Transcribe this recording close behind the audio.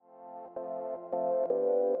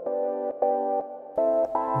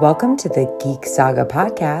Welcome to the Geek Saga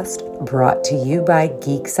podcast, brought to you by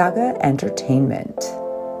Geek Saga Entertainment.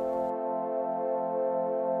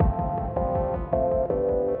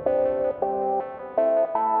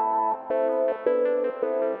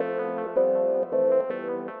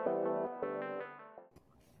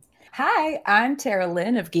 Hi, I'm Tara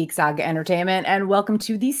Lynn of Geek Saga Entertainment, and welcome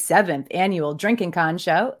to the 7th annual Drinkin Con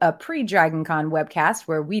show, a pre-Dragon Con webcast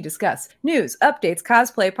where we discuss news, updates,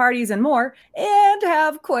 cosplay, parties, and more, and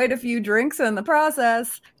have quite a few drinks in the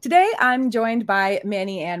process. Today, I'm joined by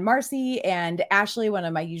Manny and Marcy, and Ashley, one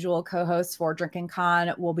of my usual co-hosts for Drinkin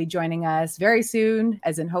Con, will be joining us very soon,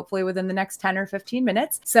 as in hopefully within the next 10 or 15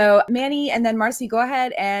 minutes. So Manny and then Marcy, go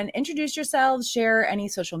ahead and introduce yourselves, share any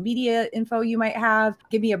social media info you might have,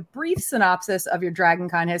 give me a brief synopsis of your Dragon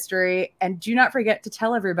Con history, and do not forget to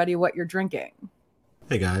tell everybody what you're drinking.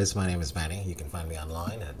 Hey guys, my name is Manny. You can find me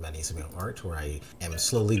online at Manny's Art, where I am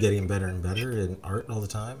slowly getting better and better in art all the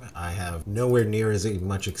time. I have nowhere near as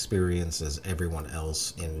much experience as everyone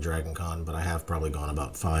else in Dragon Con, but I have probably gone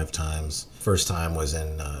about 5 times. First time was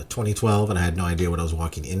in 2012, and I had no idea what I was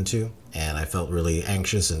walking into, and I felt really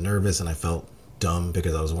anxious and nervous, and I felt dumb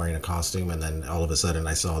because I was wearing a costume, and then all of a sudden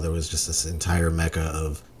I saw there was just this entire mecca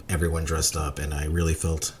of everyone dressed up, and I really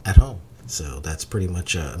felt at home. So that's pretty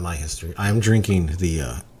much my history. I'm drinking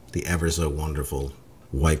the ever so wonderful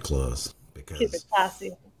White Claws because keep it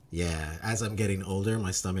classy. Yeah, as I'm getting older,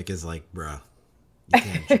 my stomach is like, bruh,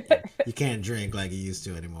 you can't drink like you used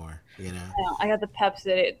to anymore. You know. I got the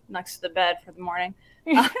Pepsi next to the bed for the morning.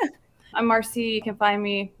 I'm Marcy. You can find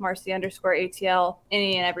me Marcy_ATL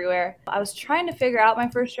any and everywhere. I was trying to figure out my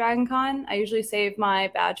first Dragon Con. I usually save my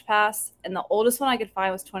badge pass, and the oldest one I could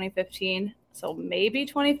find was 2015. So maybe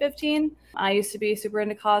 2015. I used to be super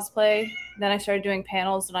into cosplay. Then I started doing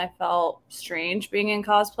panels, and I felt strange being in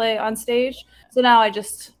cosplay on stage. So now I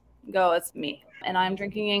just go as me. And I'm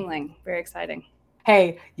drinking Yingling. Very exciting.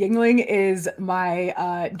 Hey, Yingling is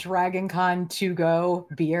my Dragon Con to-go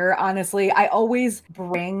beer, honestly. I always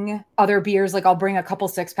bring other beers, like I'll bring a couple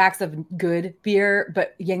 6-packs of good beer,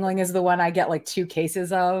 but Yingling is the one I get like 2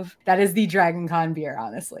 cases of. That is the Dragon Con beer,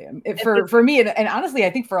 honestly. For me, and honestly,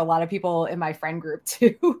 I think for a lot of people in my friend group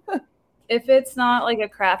too. If it's not like a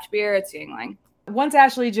craft beer, it's Yingling. Once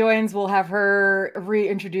Ashley joins, we'll have her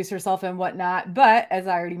reintroduce herself and whatnot. But as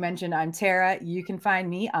I already mentioned, I'm Tara. You can find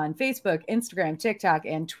me on Facebook, Instagram, TikTok,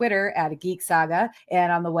 and Twitter at A Geek Saga,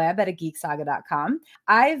 and on the web at ageeksaga.com.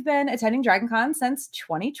 I've been attending Dragon Con since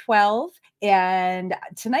 2012, and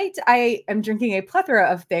tonight I am drinking a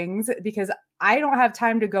plethora of things because I don't have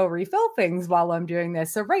time to go refill things while I'm doing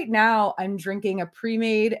this. So right now I'm drinking a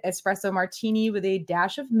pre-made espresso martini with a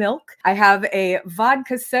dash of milk. I have a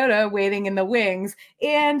vodka soda waiting in the wings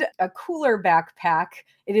and a cooler backpack.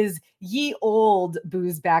 It is ye old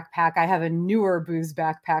booze backpack. I have a newer booze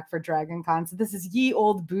backpack for Dragon Con. So this is ye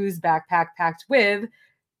old booze backpack packed with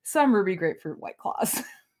some ruby grapefruit White Claws.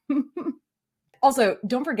 Also,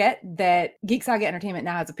 don't forget that Geek Saga Entertainment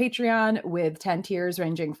now has a Patreon with 10 tiers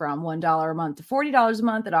ranging from $1 a month to $40 a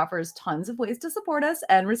month. It offers tons of ways to support us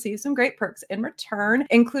and receive some great perks in return,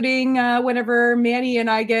 including whenever Manny and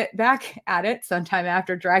I get back at it sometime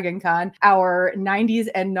after Dragon Con, our 90s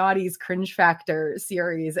and Naughties Cringe Factor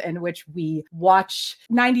series, in which we watch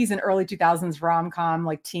 90s and early 2000s rom-com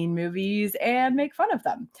like teen movies and make fun of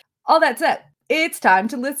them. All that said, it's time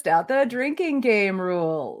to list out the drinking game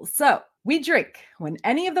rules. So, we drink when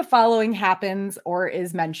any of the following happens or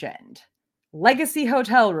is mentioned: legacy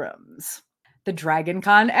hotel rooms, the Dragon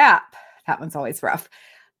Con app, that one's always rough,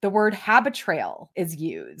 the word habitrail is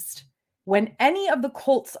used, when any of the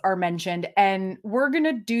cults are mentioned, and we're going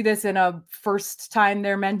to do this in a first time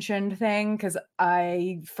they're mentioned thing because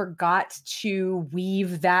I forgot to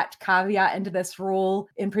weave that caveat into this rule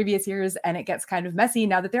in previous years, and it gets kind of messy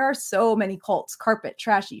now that there are so many cults: Carpet,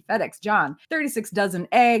 Trashy, FedEx, John, 36 Dozen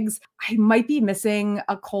Eggs. I might be missing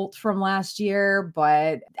a cult from last year,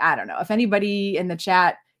 but I don't know. If anybody in the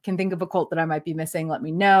chat can think of a cult that I might be missing, let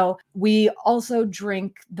me know. We also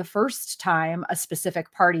drink the first time a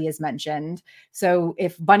specific party is mentioned. So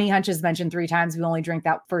if Bunny Hunch is mentioned 3 times, we only drink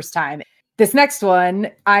that first time. This next one,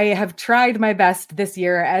 I have tried my best this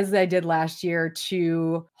year, as I did last year,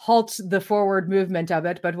 to halt the forward movement of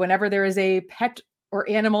it. But whenever there is a pet or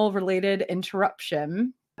animal related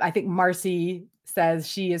interruption, I think Marcy says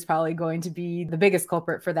she is probably going to be the biggest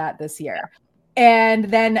culprit for that this year. And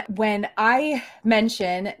then when I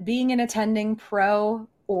mention being an attending pro,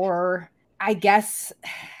 or I guess,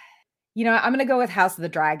 I'm going to go with House of the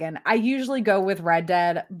Dragon. I usually go with Red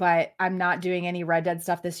Dead, but I'm not doing any Red Dead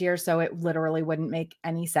stuff this year, so it literally wouldn't make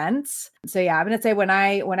any sense. So yeah, I'm going to say when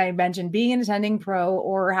I mention being an attending pro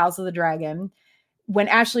or House of the Dragon, when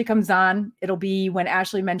Ashley comes on, it'll be when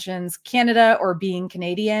Ashley mentions Canada or being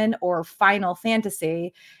Canadian or Final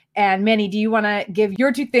Fantasy. And Manny, do you want to give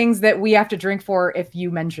your 2 things that we have to drink for if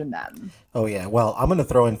you mention them? Oh, yeah. Well, I'm going to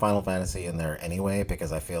throw in Final Fantasy in there anyway,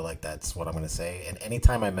 because I feel like that's what I'm going to say. And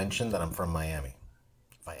anytime I mention that I'm from Miami,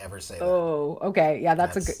 if I ever say that. Oh, okay. Yeah,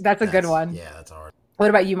 that's a good one. Yeah, that's hard. What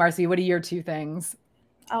about you, Marcy? What are your 2 things?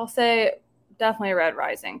 I'll say definitely Red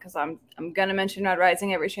Rising, because I'm going to mention Red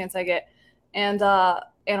Rising every chance I get. And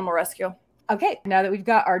Animal Rescue. Okay, now that we've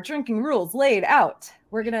got our drinking rules laid out,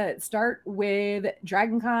 we're going to start with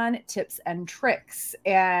Drinkin Con tips and tricks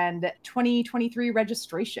and 2023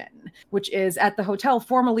 registration, which is at the hotel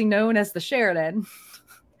formerly known as the Sheraton,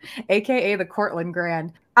 aka the Cortland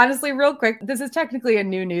Grand. Honestly, real quick, this is technically a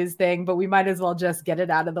new news thing, but we might as well just get it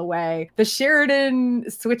out of the way. The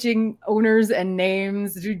Sheraton switching owners and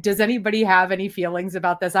names. Does anybody have any feelings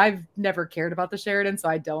about this? I've never cared about the Sheraton, so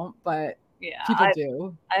I don't, but yeah, people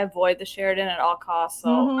do. I avoid the Sheraton at all costs, so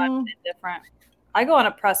I'm indifferent. I go on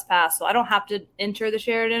a press pass, so I don't have to enter the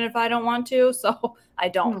Sheraton if I don't want to, so I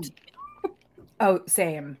don't. Oh,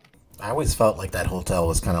 same. I always felt like that hotel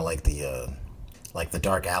was kind of like the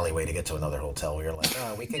dark alleyway to get to another hotel where you're like,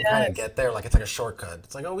 oh, we can kind of get there. Like, it's like a shortcut.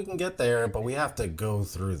 It's like, oh, we can get there, but we have to go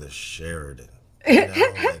through the Sheraton. You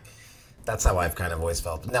know? Like, that's how I've kind of always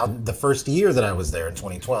felt. Now, the first year that I was there in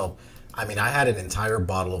 2012, I mean, I had an entire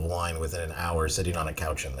bottle of wine within an hour sitting on a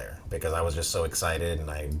couch in there because I was just so excited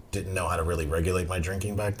and I didn't know how to really regulate my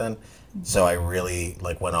drinking back then. So I really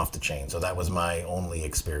went off the chain. So that was my only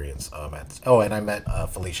experience. And I met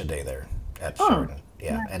Felicia Day there at Sheraton.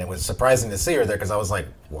 Yeah, and it was surprising to see her there because I was like,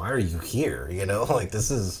 why are you here? You know, like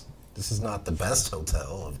this is not the best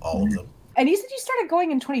hotel of all of them. And you said you started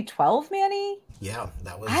going in 2012, Manny? Yeah,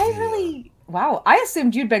 that was wow. I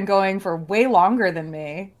assumed you'd been going for way longer than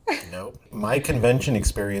me. Nope. My convention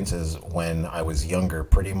experiences when I was younger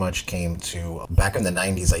pretty much came to back in the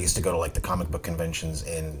 90s. I used to go to the comic book conventions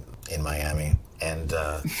in Miami and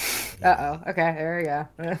Okay, there we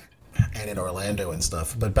go. And in Orlando and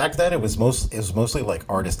stuff. But back then it was mostly like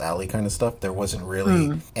artist alley kind of stuff. There wasn't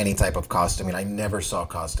really any type of costuming. I never saw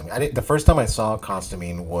costuming. The first time I saw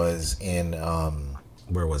costuming was in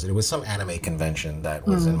where was it? It was some anime convention that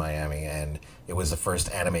was in Miami, and it was the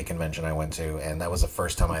first anime convention I went to, and that was the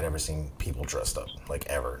first time I'd ever seen people dressed up,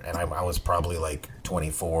 ever. And I was probably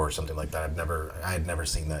 24 or something like that. I had never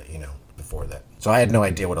seen that, before that. So I had no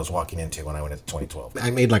idea what I was walking into when I went into 2012.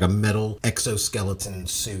 I made a metal exoskeleton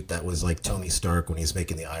suit that was like Tony Stark when he's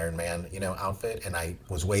making the Iron Man, outfit. And I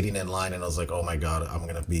was waiting in line and I was like, oh my God, I'm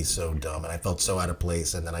going to be so dumb. And I felt so out of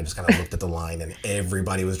place. And then I just kind of looked at the line and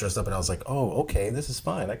everybody was dressed up and I was like, oh, okay, this is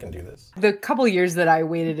fine. I can do this. The couple of years that I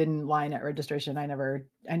waited in line at registration, I never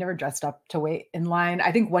dressed up to wait in line.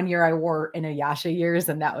 I think one year I wore Inuyasha years,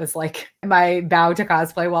 and that was my bow to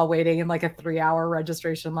cosplay while waiting in a 3-hour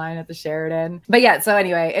registration line at the Sheraton. But yeah, so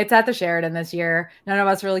anyway, it's at the Sheraton this year. None of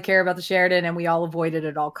us really care about the Sheraton, and we all avoid it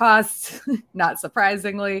at all costs, not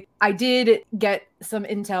surprisingly. I did get some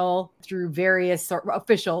intel through various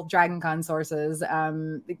official Drinkin Con sources,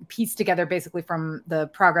 pieced together basically from the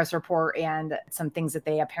progress report and some things that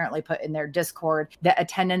they apparently put in their Discord, that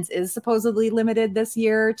attendance is supposedly limited this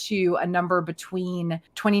year to a number between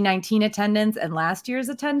 2019 attendance and last year's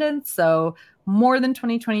attendance. So more than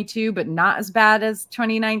 2022, but not as bad as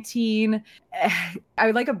 2019. I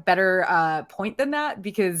would like a better point than that,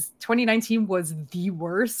 because 2019 was the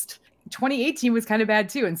worst. 2018 was kind of bad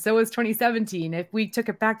too, and so was 2017. If we took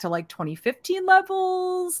it back to 2015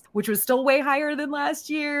 levels, which was still way higher than last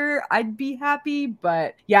year, I'd be happy.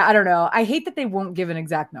 But yeah, I don't know. I hate that they won't give an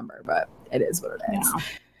exact number, but it is what it is. Yeah.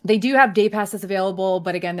 They do have day passes available,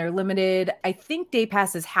 but again, they're limited. I think day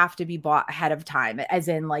passes have to be bought ahead of time, as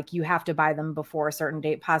in you have to buy them before a certain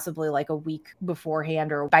date, possibly a week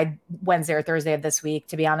beforehand or by Wednesday or Thursday of this week.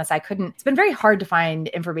 To be honest, it's been very hard to find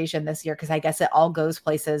information this year because I guess it all goes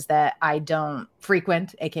places that I don't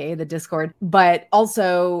frequent, aka the Discord. But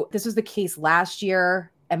also, this was the case last year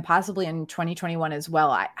and possibly in 2021 as well.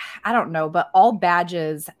 I don't know, but all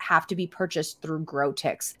badges have to be purchased through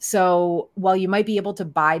Growtix. So while you might be able to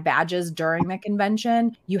buy badges during the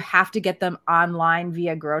convention, you have to get them online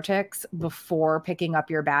via Growtix before picking up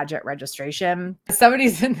your badge at registration.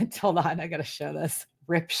 Somebody's hold on, I gotta show this.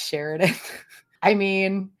 Rip Sheridan. I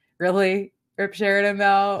mean, really? Rip Sheridan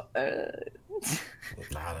though?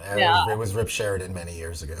 It was Rip Sheridan many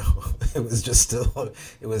years ago. It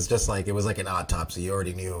was like an autopsy. You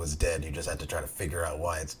already knew it was dead. You just had to try to figure out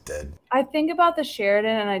why it's dead. I think about the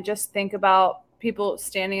Sheridan and I just think about people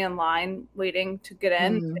standing in line waiting to get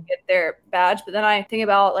in to get their badge. But then I think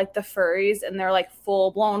about like the furries and their like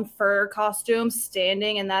full blown fur costumes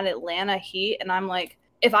standing in that Atlanta heat. And I'm like,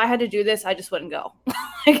 if I had to do this, I just wouldn't go.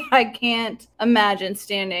 Like, I can't imagine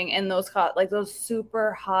standing in those like those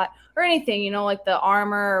super hot or anything, you know, like the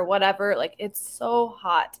armor or whatever. Like, it's so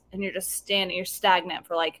hot and you're just standing, you're stagnant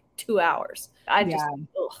for like 2 hours.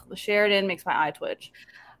 The Sheridan makes my eye twitch.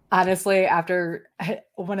 Honestly, after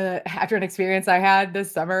an experience I had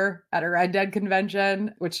this summer at a Red Dead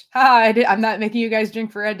convention, which I'm not making you guys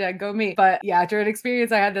drink for Red Dead, go me. But yeah, after an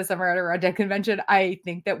experience I had this summer at a Red Dead convention, I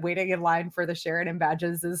think that waiting in line for the Sheridan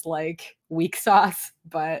badges is like weak sauce,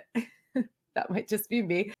 but that might just be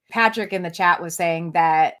me. Patrick in the chat was saying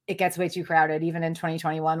that it gets way too crowded. Even in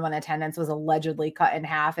 2021, when attendance was allegedly cut in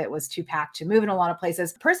half, it was too packed to move in a lot of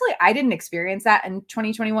places. Personally, I didn't experience that in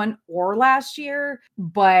 2021 or last year,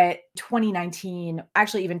 but 2019,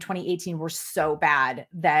 actually even 2018 were so bad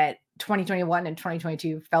that 2021 and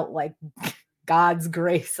 2022 felt like God's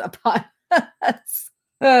grace upon us.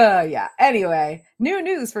 Yeah. Anyway, new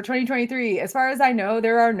news for 2023. As far as I know,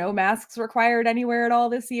 there are no masks required anywhere at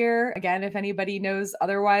all this year. Again, if anybody knows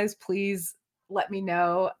otherwise, please let me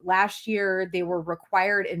know. Last year, they were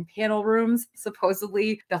required in panel rooms.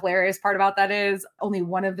 Supposedly, the hilarious part about that is only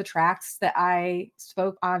one of the tracks that I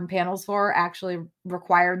spoke on panels for actually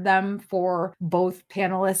required them for both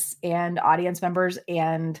panelists and audience members,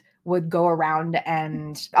 and would go around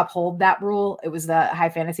and uphold that rule. It was the high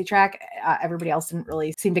fantasy track. Everybody else didn't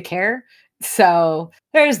really seem to care. So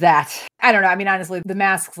there's that. I don't know. I mean, honestly, the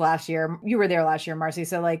masks last year, you were there last year, Marcy.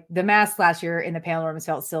 So like the masks last year in the panel rooms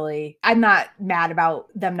felt silly. I'm not mad about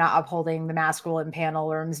them not upholding the mask rule in panel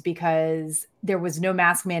rooms because there was no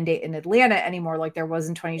mask mandate in Atlanta anymore like there was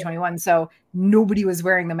in 2021. So nobody was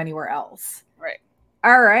wearing them anywhere else. Right.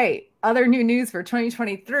 All right. Other new news for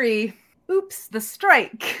 2023. Oops, the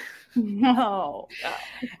strike. No.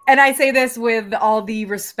 And I say this with all the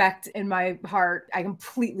respect in my heart. I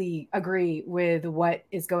completely agree with what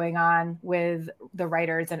is going on with the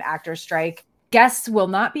writers and actors strike. Guests will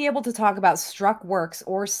not be able to talk about struck works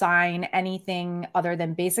or sign anything other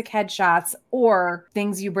than basic headshots or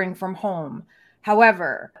things you bring from home.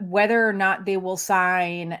 However, whether or not they will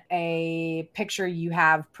sign a picture you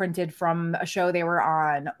have printed from a show they were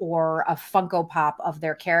on or a Funko Pop of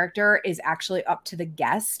their character is actually up to the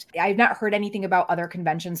guest. I've not heard anything about other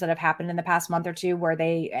conventions that have happened in the past month or two where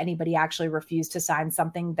anybody actually refused to sign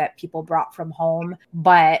something that people brought from home,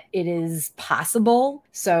 but it is possible.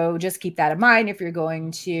 So just keep that in mind if you're going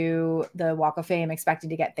to the Walk of Fame expecting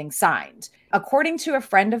to get things signed. According to a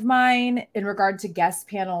friend of mine in regard to guest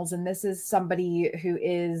panels, and this is somebody who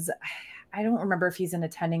is, I don't remember if he's an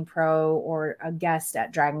attending pro or a guest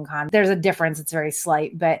at Drinkin Con. There's a difference. It's very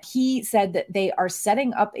slight, but he said that they are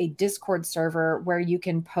setting up a Discord server where you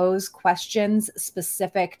can pose questions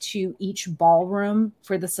specific to each ballroom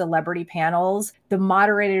for the celebrity panels. The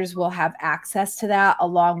moderators will have access to that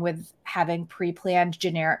along with having pre-planned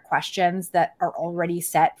generic questions that are already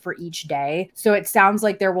set for each day. So it sounds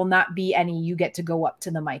like there will not be any you get to go up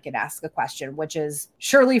to the mic and ask a question, which is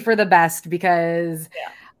surely for the best because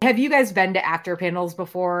Have you guys been to actor panels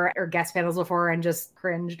before or guest panels before and just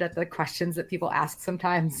cringed at the questions that people ask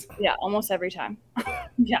sometimes? Yeah, almost every time.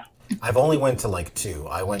 Yeah. I've only went to like two.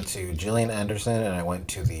 I went to Gillian Anderson and I went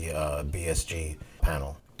to the BSG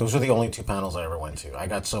panel. Those are the only two panels I ever went to. I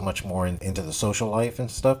got so much more into the social life and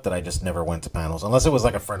stuff that I just never went to panels. Unless it was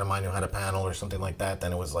like a friend of mine who had a panel or something like that,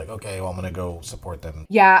 then it was like, okay, well, I'm going to go support them.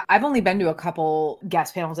 Yeah, I've only been to a couple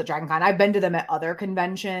guest panels at Drinkin Con. I've been to them at other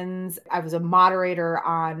conventions. I was a moderator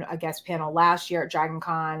on a guest panel last year at Drinkin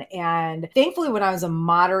Con. And thankfully, when I was a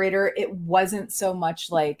moderator, it wasn't so much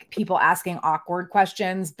like people asking awkward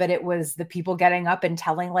questions, but it was the people getting up and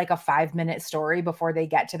telling like a 5-minute story before they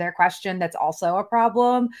get to their question. That's also a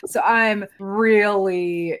problem. So I'm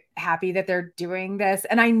really happy that they're doing this.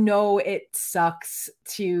 And I know it sucks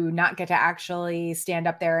to not get to actually stand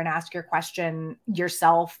up there and ask your question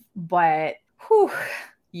yourself, but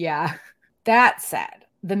yeah. That said,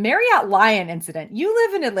 the Marriott Lion incident. You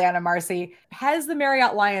live in Atlanta, Marcy. Has the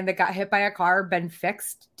Marriott Lion that got hit by a car been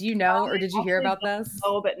fixed? Do you know, or did you hear about this?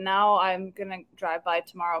 Oh, but now I'm going to drive by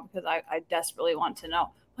tomorrow because I desperately want to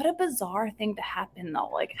know. What a bizarre thing to happen, though.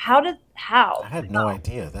 Like, how? I had no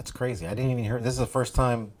idea. That's crazy. I didn't even hear. This is the first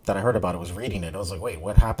time that I heard about it, was reading it. I was like, wait,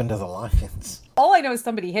 what happened to the Lions? All I know is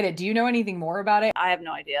somebody hit it. Do you know anything more about it? I have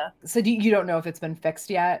no idea. So you don't know if it's been fixed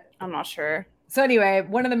yet? I'm not sure. So anyway,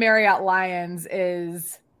 one of the Marriott Lions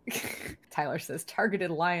is Tyler says targeted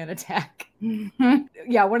lion attack.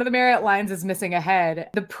 Yeah, one of the Marriott lions is missing a head.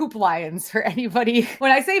 The poop lions, for anybody.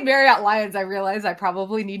 When I say Marriott lions, I realize I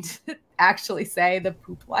probably need to actually say the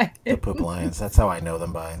poop lions. The poop lions. That's how I know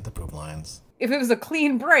them by, the poop lions. If it was a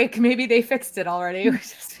clean break, maybe they fixed it already. It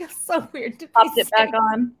just feels so weird to popped it back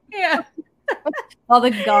on. Yeah. All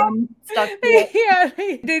the gum stuck to it.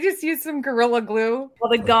 Yeah, they just used some Gorilla Glue. All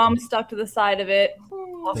the gum stuck to the side of it.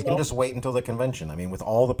 They can just wait until the convention. I mean, with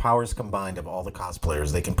all the powers combined of all the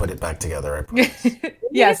cosplayers, they can put it back together, I promise.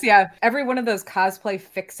 Yes, yeah. Every one of those cosplay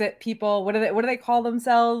fix-it people, what do they call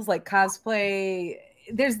themselves? Like cosplay...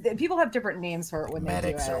 people have different names for it when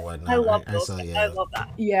medics they do it. Or whatnot. I love those. I love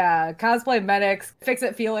that. Yeah, cosplay medics, Fix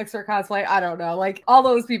It Felix for cosplay. I don't know, like all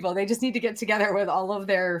those people. They just need to get together with all of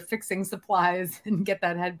their fixing supplies and get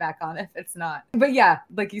that head back on if it's not. But yeah,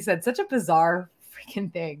 like you said, such a bizarre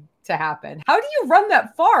freaking thing to happen. How do you run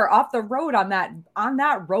that far off the road on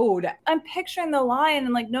that road? I'm picturing the lion,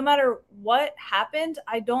 and like no matter what happened,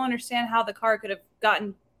 I don't understand how the car could have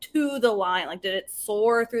gotten to the line. Like, did it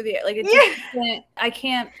soar through the air? Like, it just didn't, I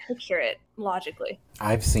can't picture it logically.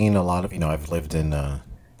 I've seen a lot of, I've lived in, I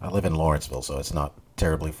live in Lawrenceville, so it's not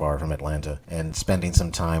terribly far from Atlanta, and spending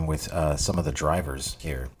some time with some of the drivers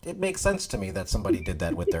here, it makes sense to me that somebody did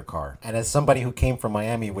that with their car. And as somebody who came from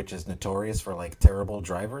Miami, which is notorious for like terrible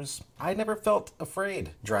drivers, I never felt afraid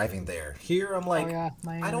driving there. Here, I'm like,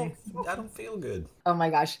 I don't feel good. Oh my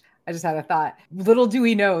gosh. I just had a thought. Little do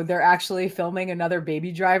we know, they're actually filming another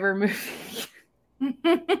Baby Driver movie.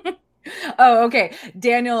 Oh, okay.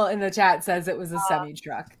 Daniel in the chat says it was a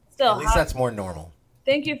semi-truck. Still, at least that's more normal.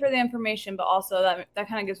 Thank you for the information, but also that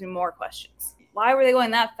kind of gives me more questions. Why were they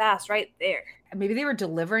going that fast right there? Maybe they were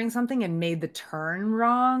delivering something and made the turn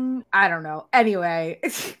wrong. I don't know. Anyway,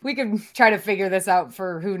 we can try to figure this out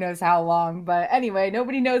for who knows how long. But anyway,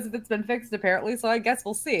 nobody knows if it's been fixed apparently. So I guess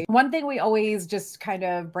we'll see. One thing we always just kind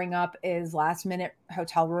of bring up is last minute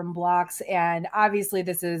hotel room blocks. And obviously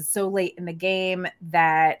this is so late in the game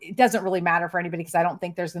that it doesn't really matter for anybody because I don't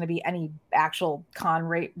think there's going to be any actual con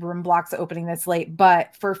rate room blocks opening this late.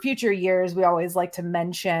 But for future years, we always like to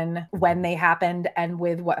mention when they happened and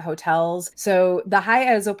with what hotels. So the Hyatt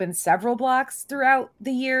has opened several blocks throughout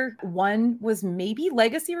the year. One was maybe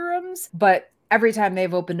legacy rooms, but every time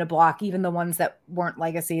they've opened a block, even the ones that weren't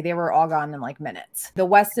legacy, they were all gone in like minutes. The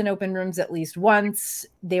Westin opened rooms at least once.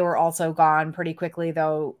 They were also gone pretty quickly,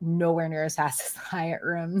 though nowhere near as fast as the Hyatt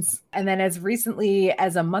rooms. And then as recently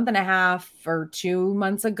as a month and a half or 2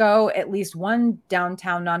 months ago, at least one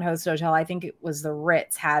downtown non-host hotel, I think it was the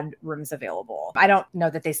Ritz, had rooms available. I don't know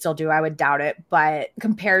that they still do. I would doubt it. But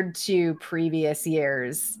compared to previous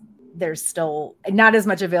years, there's still not as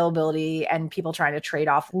much availability and people trying to trade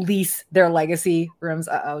off lease their legacy rooms.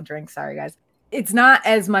 Drink. Sorry, guys. It's not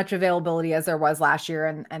as much availability as there was last year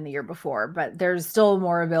and the year before, but there's still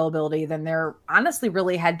more availability than there honestly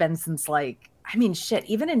really had been since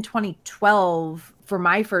even in 2012 for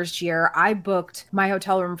my first year, I booked my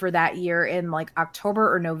hotel room for that year in like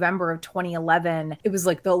October or November of 2011. It was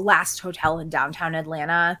like the last hotel in downtown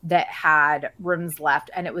Atlanta that had rooms left,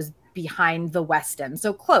 and it was behind the Westin.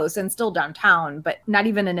 So close and still downtown, but not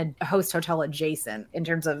even in a host hotel adjacent in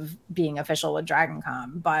terms of being official with Drinkin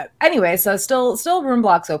Con. But anyway, so still room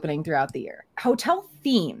blocks opening throughout the year. Hotel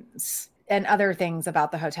themes and other things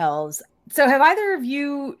about the hotels. So have either of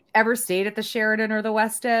you ever stayed at the Sheraton or the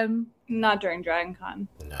Westin? Not during Drinkin Con.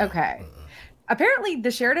 No. Okay. Apparently,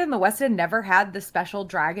 the Sheraton and the Westin never had the special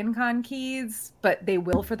Drinkin Con keys, but they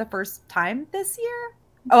will for the first time this year.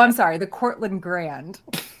 Oh, I'm sorry, the Cortland Grand.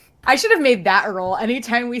 I should have made that a rule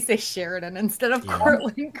anytime we say Sheraton instead of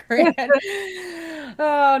Cortland Grand.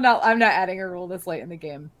 Oh, no, I'm not adding a rule this late in the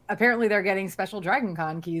game. Apparently, they're getting special Drinkin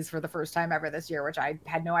Con keys for the first time ever this year, which I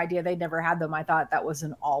had no idea they never had them. I thought that was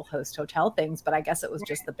an all-host hotel things, but I guess it was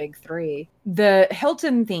just the big three. The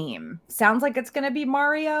Hilton theme sounds like it's going to be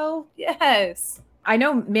Mario. Yes. I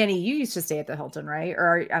know, Manny, you used to stay at the Hilton, right?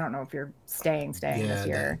 Or I don't know if you're staying this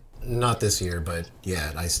year. Not this year, but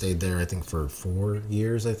yeah, I stayed there, I think, for 4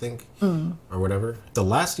 years, I think, or whatever. The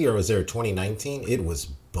last year I was there, 2019, it was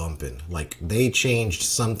bumping. Like, they changed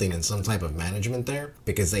something in some type of management there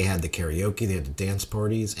because they had the karaoke, they had the dance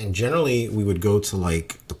parties, and generally we would go to,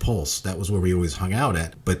 like, the Pulse. That was where we always hung out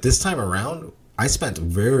at. But this time around, I spent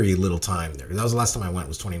very little time there. That was the last time I went,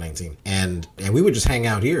 was 2019. And we would just hang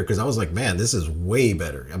out here because I was like, man, this is way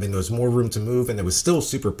better. I mean, there was more room to move and it was still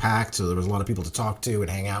super packed. So there was a lot of people to talk to and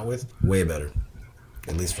hang out with. Way better.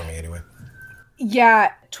 At least for me anyway.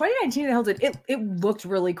 Yeah, 2019 at Hilton, it looked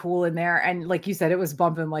really cool in there. And like you said, it was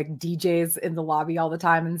bumping like DJs in the lobby all the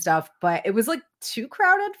time and stuff, but it was like too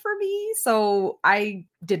crowded for me. So I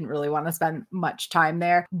didn't really want to spend much time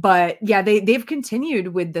there. But yeah, they've continued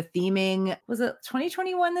with the theming. Was it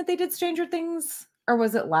 2021 that they did Stranger Things? Or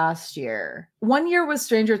was it last year? One year was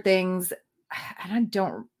Stranger Things, and I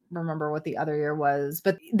don't remember what the other year was,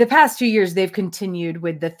 but the past 2 years they've continued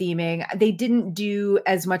with the theming. They didn't do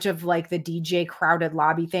as much of like the DJ crowded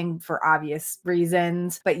lobby thing for obvious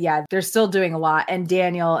reasons, but yeah, they're still doing a lot. And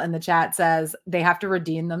Daniel in the chat says they have to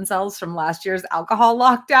redeem themselves from last year's alcohol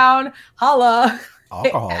lockdown. Holla.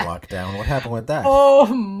 Alcohol lockdown. What happened with that? Oh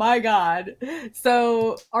my God.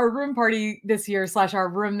 So our room party this year / our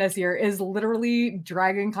room this year is literally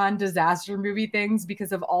Dragon Con disaster movie things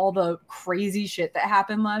because of all the crazy shit that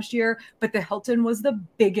happened last year. But the Hilton was the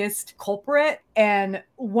biggest culprit. And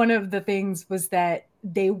one of the things was that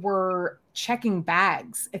they were checking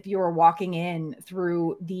bags if you were walking in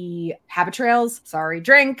through the habit trails. Sorry,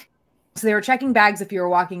 drink. So they were checking bags if you were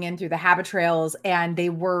walking in through the habit trails, and they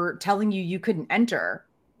were telling you couldn't enter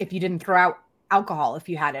if you didn't throw out alcohol if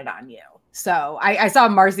you had it on you. So I saw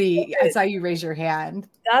Marcy, I saw you raise your hand.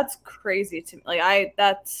 That's crazy to me. Like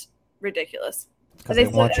that's ridiculous. Because they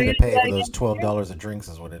want you to pay for those $12 of drinks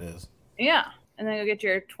is what it is. Yeah. And then you'll get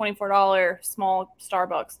your $24 small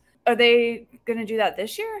Starbucks. Are they going to do that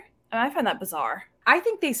this year? I find that bizarre. I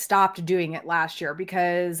think they stopped doing it last year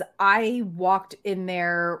because I walked in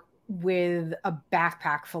there with a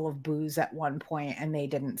backpack full of booze at one point and they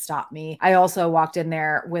didn't stop me. I also walked in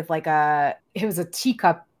there with it was a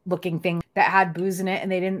teacup looking thing that had booze in it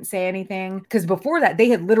and they didn't say anything. Because before that, they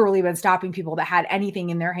had literally been stopping people that had anything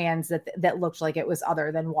in their hands that looked like it was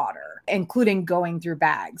other than water, including going through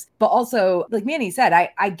bags. But also, like Manny said,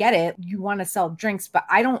 I get it. You want to sell drinks, but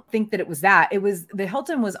I don't think that it was that. It was the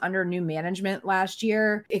Hilton was under new management last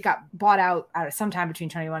year. It got bought out sometime between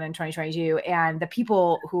 2021 and 2022. And the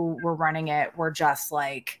people who were running it were just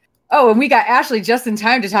like, oh, and we got Ashley just in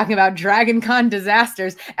time to talking about Dragon Con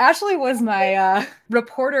disasters. Ashley was my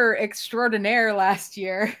reporter extraordinaire last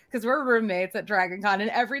year because we're roommates at Dragon Con. And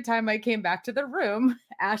every time I came back to the room,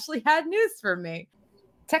 Ashley had news for me.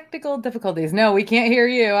 Technical difficulties. No, we can't hear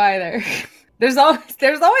you either. There's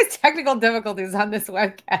always technical difficulties on this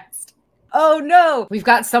webcast. Oh no, we've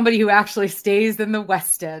got somebody who actually stays in the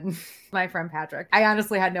West End. My friend Patrick. I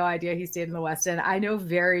honestly had no idea he stayed in the West End. I know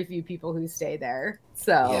very few people who stay there.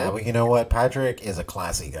 So yeah, well, you know what? Patrick is a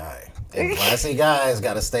classy guy. And classy guys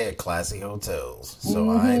got to stay at classy hotels.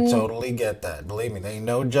 So I totally get that. Believe me, there ain't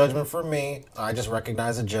no judgment for me. I just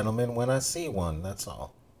recognize a gentleman when I see one. That's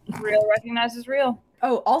all. Real recognizes real.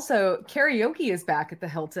 Oh, also, karaoke is back at the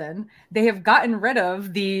Hilton. They have gotten rid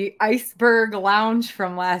of the Iceberg Lounge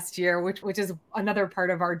from last year, which is another part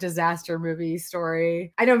of our disaster movie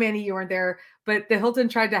story. I know, Manny, you weren't there, but the Hilton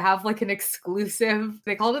tried to have like an exclusive.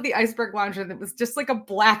 They called it the Iceberg Lounge, and it was just like a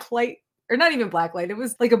black light. Or not even black light. It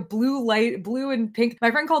was like a blue light, blue and pink.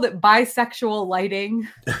 My friend called it bisexual lighting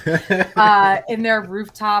in their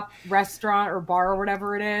rooftop restaurant or bar or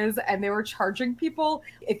whatever it is. And they were charging people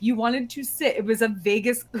if you wanted to sit. It was a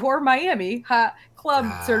Vegas or Miami club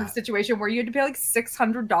sort of situation where you had to pay like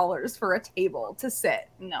 $600 for a table to sit.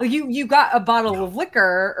 No. Like you got a bottle of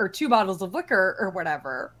liquor or 2 bottles of liquor or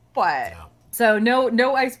whatever. But... No. So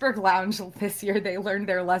no Iceberg Lounge this year. They learned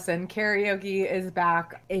their lesson. Karaoke is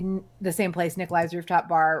back in the same place, Nikolai's Rooftop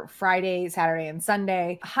Bar, Friday, Saturday, and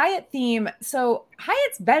Sunday. Hyatt theme. So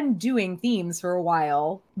Hyatt's been doing themes for a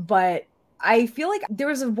while, but I feel like there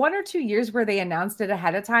was 1 or 2 years where they announced it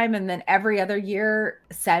ahead of time. And then every other year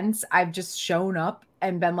since, I've just shown up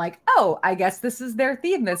and been like, oh, I guess this is their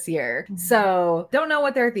theme this year. So don't know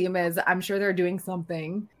what their theme is. I'm sure they're doing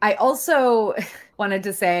something. I also wanted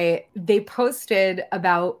to say they posted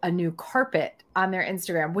about a new carpet on their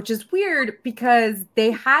Instagram, which is weird because they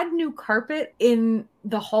had new carpet in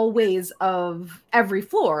the hallways of every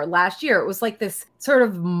floor last year. It was like this sort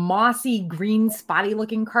of mossy, green, spotty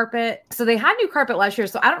looking carpet. So they had new carpet last year.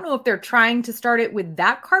 So I don't know if they're trying to start it with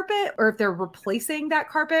that carpet or if they're replacing that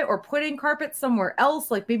carpet or putting carpet somewhere else,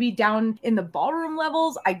 like maybe down in the ballroom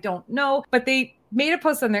levels. I don't know. But they made a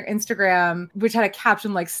post on their Instagram, which had a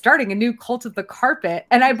caption like starting a new cult of the carpet.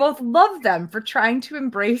 And I both love them for trying to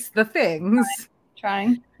embrace the things.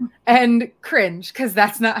 Trying. And cringe, because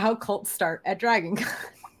that's not how cults start at Dragon Con.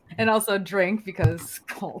 And also drink because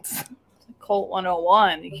cults. Cult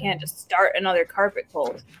 101. You can't just start another carpet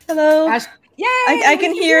cult. Hello. Yay! I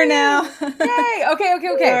can hear now. Yay! Okay.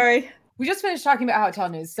 Sorry. we just finished talking about hotel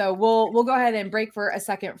news, so we'll go ahead and break for a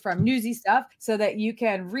second from newsy stuff so that you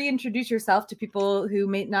can reintroduce yourself to people who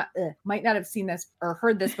might not have seen this or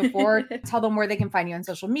heard this before. Tell them where they can find you on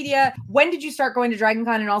social media. When did you start going to Dragon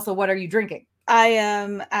Con, and also what are you drinking? I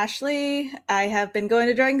am Ashley. I have been going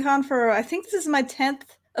to Drinkin Con for, I think this is my 10th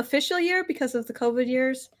official year because of the COVID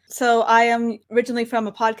years. So I am originally from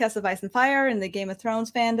a podcast of Ice and Fire in the Game of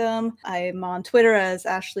Thrones fandom. I'm on Twitter as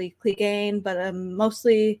Ashley Clegane, but I'm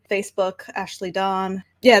mostly Facebook, Ashley Dawn.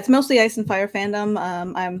 Yeah, it's mostly Ice and Fire fandom.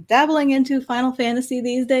 I'm dabbling into Final Fantasy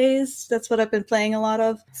these days. That's what I've been playing a lot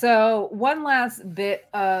of. So one last bit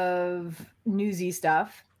of newsy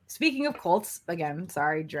stuff. Speaking of cults, again,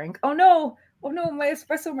 sorry, drink. Oh no, my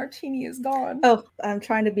espresso martini is gone. Oh, I'm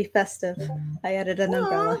trying to be festive. I added an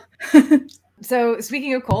umbrella. So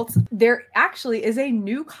speaking of cults, there actually is a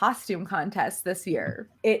new costume contest this year.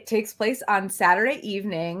 It takes place on Saturday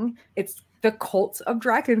evening. It's the Cults of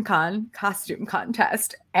Drinkin Con costume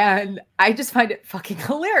contest. And I just find it fucking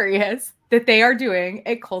hilarious that they are doing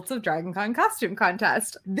a Cults of Drinkin Con costume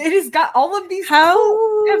contest. It has got all of these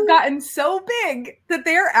cults have gotten so big that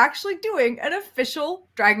they are actually doing an official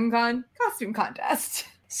Drinkin Con costume contest.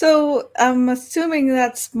 So I'm assuming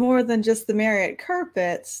that's more than just the Marriott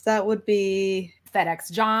carpets. That would be FedEx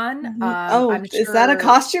John. I'm sure... is that a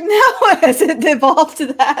costume now? Has it evolved to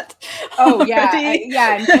that? Oh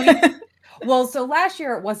yeah. Well, so last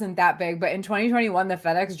year it wasn't that big, but in 2021, the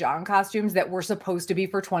FedEx John costumes that were supposed to be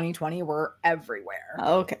for 2020 were everywhere.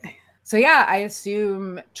 Okay. So yeah, I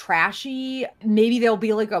assume trashy. Maybe there'll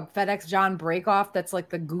be like a FedEx John breakoff that's like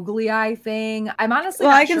the googly eye thing. I'm honestly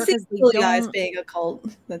not sure. I can see googly eyes being a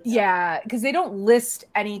cult. Yeah, because they don't list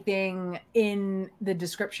anything in the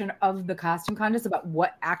description of the costume contest about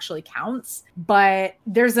what actually counts. But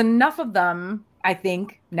there's enough of them, I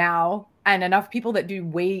think, now. And enough people that do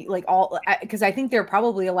because I think they're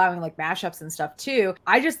probably allowing like mashups and stuff too.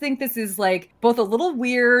 I just think this is like both a little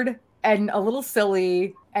weird and a little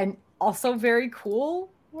silly and also very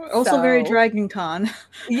cool. Also very Dragon Con.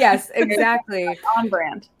 Yes, exactly. On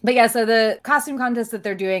brand. But yeah, so the costume contest that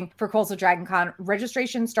they're doing for Cults of Dragon Con,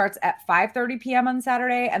 registration starts at 5:30 p.m. on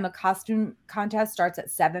Saturday, and the costume contest starts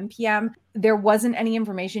at 7 p.m. There wasn't any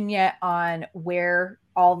information yet on where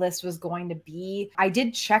all this was going to be. I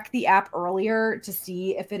did check the app earlier to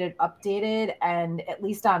see if it had updated, and at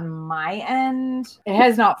least on my end, it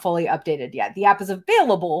has not fully updated yet. The app is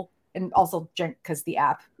available, and also drink because the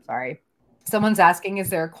app, sorry. Someone's asking, is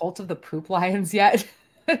there a cult of the poop lions yet?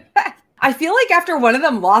 I feel like after one of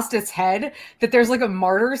them lost its head that there's like a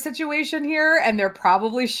martyr situation here, and there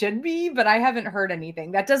probably should be, but I haven't heard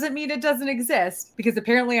anything. That doesn't mean it doesn't exist, because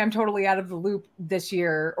apparently I'm totally out of the loop this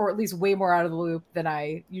year, or at least way more out of the loop than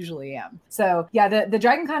I usually am. So yeah, the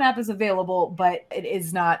Dragon Con app is available, but it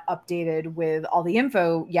is not updated with all the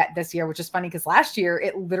info yet this year, which is funny because last year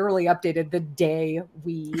it literally updated the day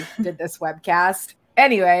we did this webcast.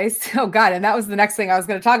 Anyways, oh God, and that was the next thing I was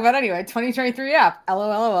going to talk about anyway. 2023 app,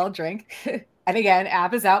 LOL, drink. And again,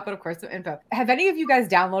 app is out, but of course, the info. Have any of you guys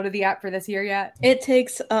downloaded the app for this year yet? It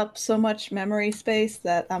takes up so much memory space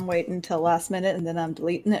that I'm waiting until last minute and then I'm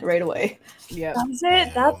deleting it right away. Yeah. That's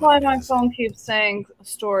it? That's why my phone keeps saying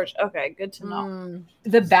storage. Okay, good to know.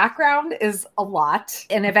 The background is a lot.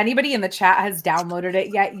 And if anybody in the chat has downloaded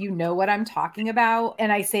it yet, you know what I'm talking about.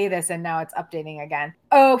 And I say this and now it's updating again.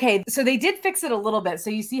 Okay, so they did fix it a little bit. So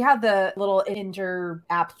you see how the little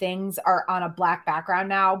inter-app things are on a black background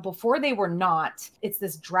now? Before they were not. It's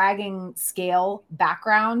this dragging scale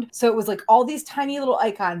background. So it was like all these tiny little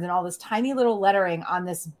icons and all this tiny little lettering on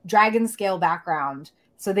this dragon scale background.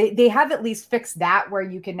 So they have at least fixed that where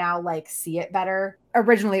you can now like see it better.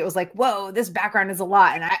 Originally it was like, whoa, this background is a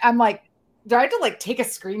lot. And I'm like, do I have to like take a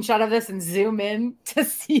screenshot of this and zoom in to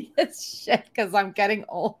see this shit? Because I'm getting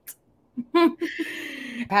old.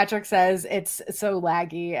 Patrick says it's so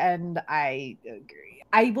laggy, and I agree.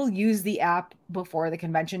 I will use the app before the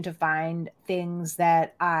convention to find things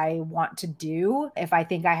that I want to do if I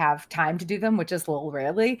think I have time to do them, which is a little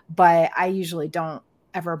rarely, but I usually don't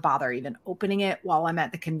ever bother even opening it while I'm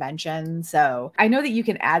at the convention. So I know that you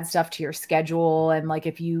can add stuff to your schedule, and like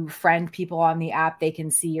if you friend people on the app, they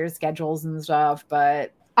can see your schedules and stuff,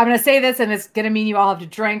 but I'm going to say this, and it's going to mean you all have to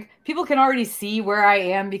drink. People can already see where I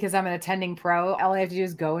am because I'm an attending pro. All I have to do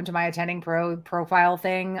is go into my attending pro profile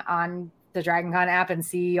thing on the Dragon Con app and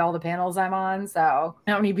see all the panels I'm on. So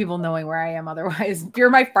I don't need people knowing where I am otherwise. If you're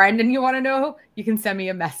my friend and you want to know, you can send me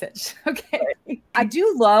a message. Okay. I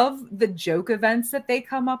do love the joke events that they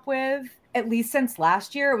come up with. At least since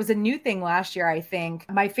last year. It was a new thing last year, I think.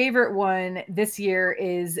 My favorite one this year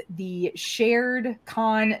is the shared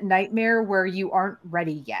con nightmare where you aren't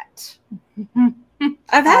ready yet.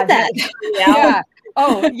 I've had that. Yeah.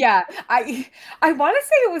 Oh yeah. I want to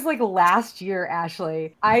say it was like last year,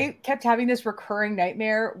 Ashley. I kept having this recurring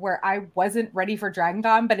nightmare where I wasn't ready for Dragon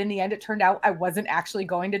Con, but in the end it turned out I wasn't actually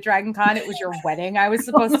going to Dragon Con. It was your wedding I was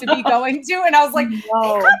supposed to be going to. And I was like, I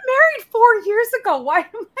got married 4 years ago. Why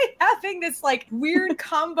am I having this like weird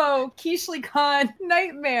combo Keishley Con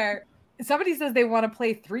nightmare? Somebody says they want to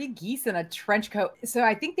play 3 geese in a trench coat. So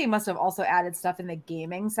I think they must have also added stuff in the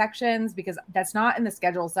gaming sections because that's not in the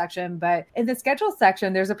schedule section. But in the schedule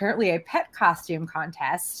section, there's apparently a pet costume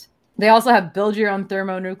contest. They also have build your own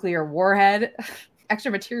thermonuclear warhead.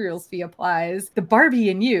 Extra materials fee applies. The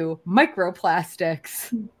Barbie and You,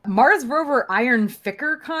 microplastics. Mars rover iron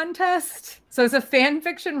thicker contest. So it's a fan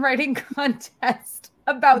fiction writing contest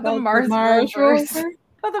about the Mars rovers. Rover?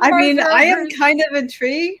 I mean, I am kind of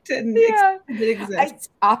intrigued, and it exists.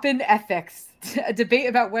 Open Ethics, a debate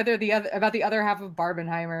about whether the other half of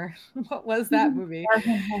Barbenheimer. What was that movie?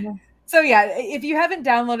 So yeah, if you haven't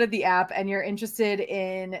downloaded the app and you're interested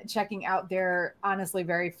in checking out their honestly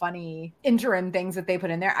very funny interim things that they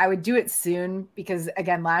put in there, I would do it soon because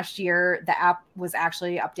again, last year the app was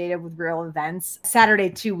actually updated with real events Saturday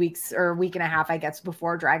 2 weeks or a week and a half, I guess,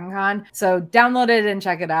 before Dragon Con. So download it and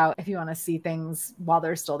check it out if you want to see things while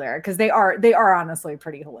they're still there because they are honestly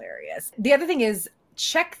pretty hilarious. The other thing is,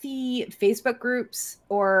 check the Facebook groups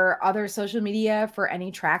or other social media for any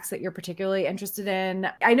tracks that you're particularly interested in.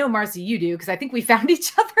 I know, Marcy, you do, because I think we found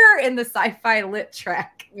each other in the sci-fi lit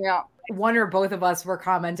track. Yeah. One or both of us were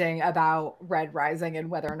commenting about Red Rising and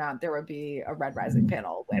whether or not there would be a Red Rising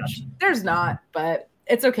panel, which there's not, but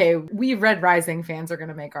it's okay. We Red Rising fans are going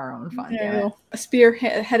to make our own fun. Yeah,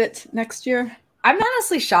 spearhead it next year. I'm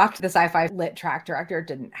honestly shocked the sci-fi lit track director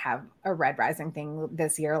didn't have a Red Rising thing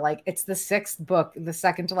this year. Like, it's the 6th book, the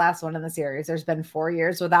second to last one in the series. There's been 4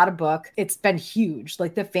 years without a book. It's been huge.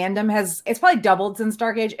 Like, the fandom it's probably doubled since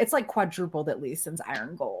Dark Age. It's like quadrupled at least since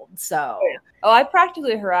Iron Gold. So I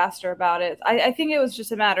practically harassed her about it. I think it was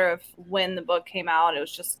just a matter of when the book came out. It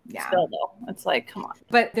was just still though. It's like, come on.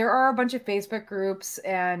 But there are a bunch of Facebook groups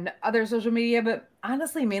and other social media, but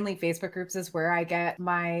honestly, mainly Facebook groups is where I get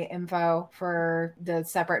my info for the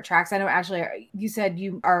separate tracks. I know, Ashley, you said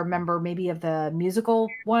you are a member maybe of the musical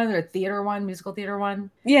one or musical theater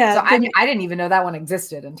one. Yeah. So I didn't even know that one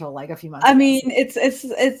existed until like a few months ago. I mean,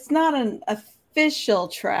 it's not an official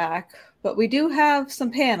track, but we do have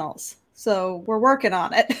some panels. So we're working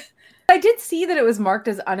on it. I did see that it was marked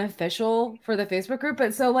as unofficial for the Facebook group,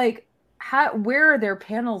 but so like, where are their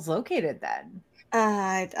panels located then?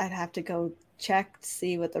 I'd have to go check to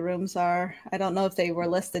see what the rooms are. I don't know if they were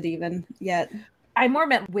listed even yet. I more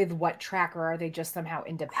meant with what track, or are they just somehow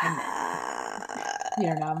independent? You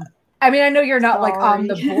don't know. I mean, I know you're not like on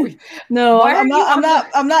the board. No, I'm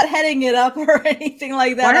not heading it up or anything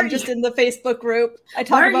like that. I'm just in the Facebook group. I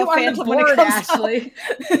talk about fandom when it comes Ashley.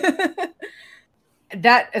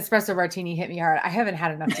 That espresso martini hit me hard. I haven't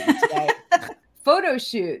had enough to eat today. Photo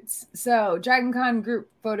shoots. So Dragon Con group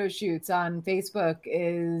photo shoots on Facebook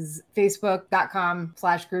is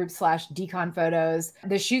facebook.com/group/decon photos.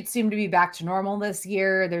 The shoots seem to be back to normal this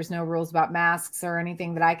year. There's no rules about masks or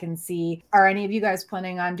anything that I can see. Are any of you guys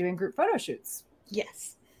planning on doing group photo shoots?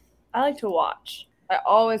 Yes. I like to watch. I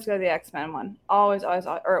always go to the X-Men one. Always,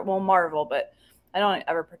 or well, Marvel, but I don't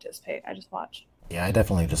ever participate. I just watch. Yeah, I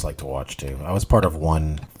definitely just like to watch too. I was part of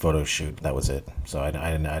one photo shoot. That was it. So I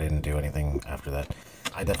didn't do anything after that.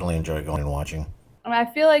 I definitely enjoy going and watching. I mean, I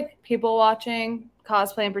feel like people watching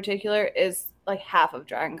cosplay in particular is like half of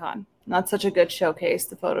Dragon Con. Not such a good showcase,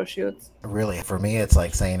 the photo shoots. Really, for me, it's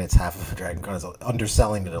like saying it's half of Dragon Con is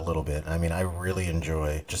underselling it a little bit. I mean, I really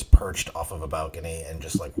enjoy just perched off of a balcony and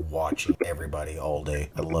just like watching everybody all day.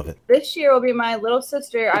 I love it. This year will be my little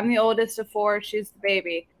sister. I'm the oldest of 4. She's the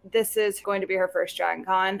baby. This is going to be her first Dragon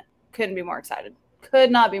Con. Couldn't be more excited. Could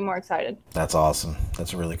not be more excited. That's awesome.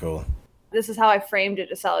 That's really cool. This is how I framed it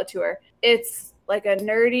to sell it to her. It's like a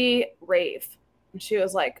nerdy rave. And she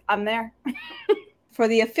was like, I'm there. For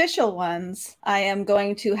the official ones, I am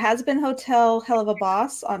going to Has Been Hotel Hell of a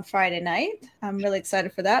Boss on Friday night. I'm really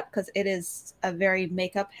excited for that because it is a very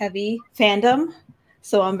makeup heavy fandom.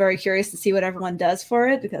 So I'm very curious to see what everyone does for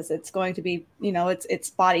it because it's going to be, it's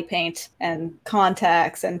body paint and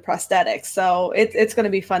contacts and prosthetics. So it's going to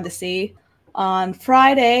be fun to see. On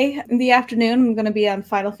Friday in the afternoon, I'm going to be on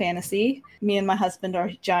Final Fantasy. Me and my husband are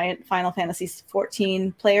giant Final Fantasy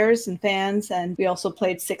 14 players and fans, and we also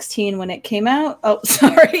played 16 when it came out. Oh,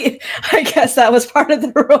 sorry. I guess that was part of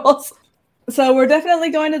the rules. So we're definitely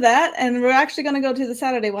going to that, and we're actually going to go to the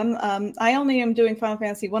Saturday one. I only am doing Final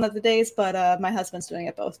Fantasy one of the days, but my husband's doing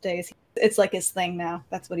it both days. It's like his thing now.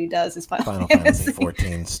 That's what he does. Is Final Fantasy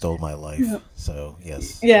 14 stole my life. Yeah. So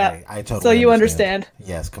yes, yeah, I totally. So you understand?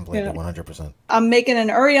 Yes, completely, 100%. I'm making an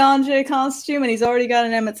Urianger costume, and he's already got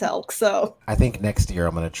an Emet-Selk. So I think next year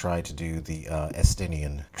I'm going to try to do the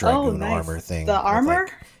Estinian Dragoon armor thing. The armor.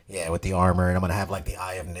 Yeah, with the armor, and I'm gonna have like the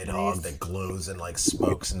Eye of Nidhogg that glows and like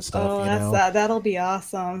smokes and stuff. Oh, that'll be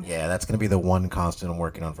awesome. Yeah, that's gonna be the one costume I'm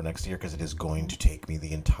working on for next year because it is going to take me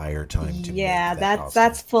the entire time to. Yeah,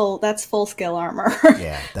 that's full scale armor.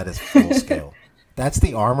 Yeah, that is full scale. That's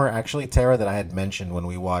the armor, actually, Tara, that I had mentioned when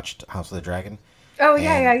we watched House of the Dragon. Oh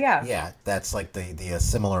yeah. Yeah, that's like the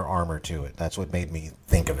similar armor to it. That's what made me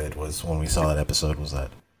think of it. Was when we saw that episode. Was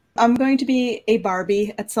that? I'm going to be a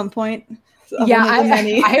Barbie at some point. Yeah,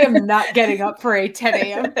 I am not getting up for a 10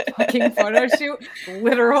 a.m. fucking photo shoot,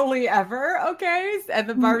 literally ever, okay? And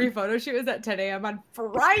the Barbie photo shoot is at 10 a.m. on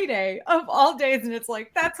Friday of all days, and it's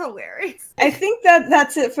like, that's hilarious. I think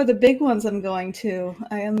that's it for the big ones I'm going to.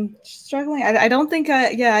 I am struggling. I don't think,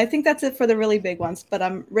 I think that's it for the really big ones, but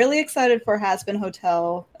I'm really excited for Hazbin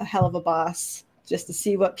Hotel, A Hell of a Boss, just to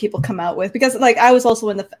see what people come out with. Because, like, I was also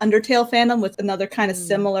in the Undertale fandom with another kind of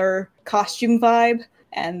similar costume vibe.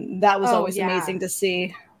 And that was always amazing to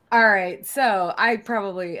see. All right. So I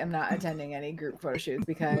probably am not attending any group photo shoots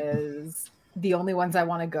because the only ones I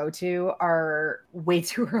want to go to are way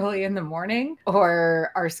too early in the morning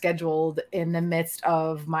or are scheduled in the midst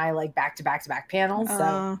of my like back-to-back panels.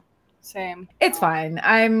 So same. It's fine.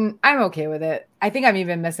 I'm okay with it. I think I'm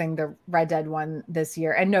even missing the Red Dead one this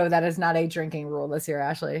year. And no, that is not a drinking rule this year,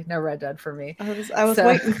 Ashley. No Red Dead for me. I was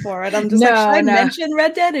waiting for it. I'm just should I mention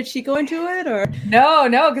Red Dead? Is she going to it or?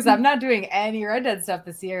 No, because I'm not doing any Red Dead stuff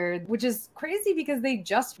this year, which is crazy because they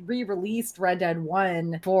just re-released Red Dead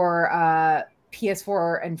 1 for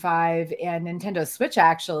PS4 and 5 and Nintendo Switch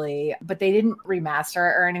actually, but they didn't remaster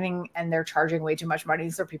it or anything, and they're charging way too much money,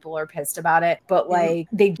 so people are pissed about it. But like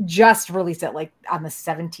they just released it like on the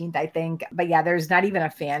 17th, I think. But yeah, there's not even a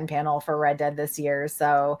fan panel for Red Dead this year.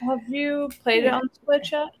 So have you played it on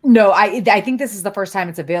Switch yet? No, I think this is the first time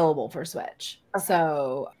it's available for Switch. Okay.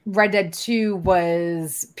 So Red Dead 2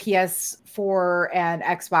 was PS4 and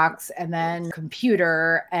Xbox and then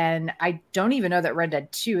computer. And I don't even know that Red Dead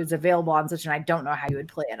 2 is available on Switch, and I don't know how you would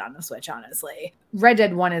play it on the Switch, honestly. Red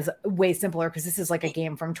Dead 1 is way simpler because this is like a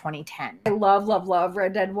game from 2010. I love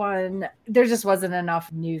Red Dead 1. There just wasn't enough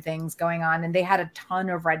new things going on. And they had a ton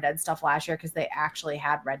of Red Dead stuff last year because they actually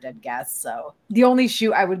had Red Dead guests. So the only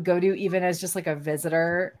shoot I would go to, even as just like a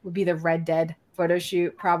visitor, would be the Red Dead photo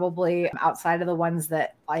shoot, probably, outside of the ones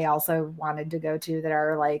that I also wanted to go to that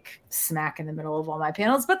are like smack in the middle of all my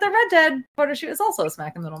panels. But the Red Dead photo shoot is also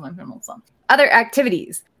smack in the middle of my panels. So. Other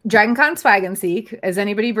activities. Dragon Con Swag and Seek. Is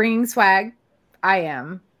anybody bringing swag? I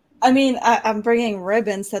am. I mean, I'm bringing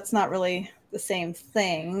ribbons. That's not really the same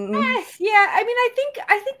thing. Yeah, I mean,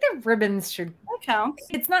 I think the ribbons should count.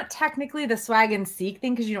 It's not technically the swag and seek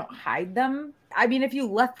thing because you don't hide them. I mean, if you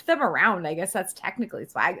left them around, I guess that's technically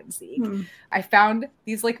swag and seek. I found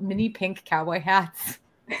these like mini pink cowboy hats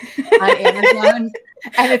on Amazon,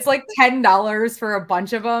 and it's like $10 for a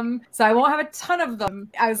bunch of them. So I won't have a ton of them.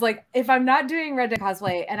 I was like, if I'm not doing Red Dead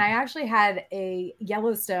cosplay, and I actually had a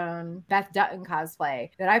Yellowstone Beth Dutton cosplay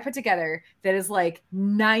that I put together that is like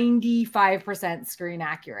 95% screen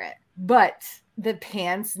accurate, but the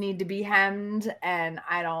pants need to be hemmed, and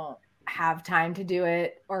I don't have time to do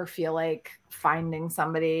it or feel like finding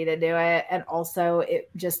somebody to do it. And also it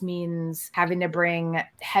just means having to bring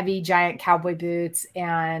heavy giant cowboy boots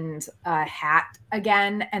and a hat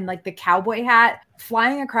again. And like the cowboy hat,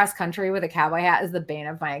 flying across country with a cowboy hat is the bane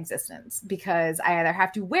of my existence because I either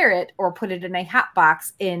have to wear it or put it in a hat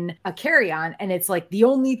box in a carry-on. And it's like the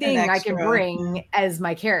only thing I can bring as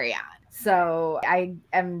my carry-on. So I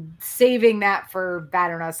am saving that for, I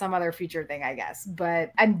don't know, some other future thing, I guess.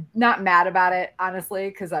 But I'm not mad about it, honestly,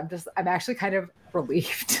 because I'm actually kind of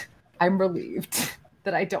relieved. I'm relieved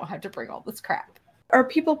that I don't have to bring all this crap. Are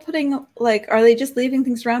people putting, like, are they just leaving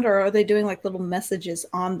things around, or are they doing, like, little messages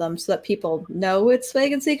on them so that people know it's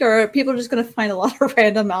swag and seek, or are people just going to find a lot of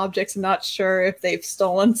random objects and not sure if they've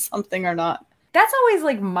stolen something or not? That's always,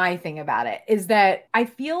 like, my thing about it, is that I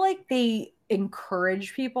feel like they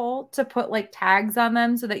encourage people to put like tags on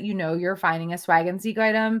them so that you know you're finding a swag and seek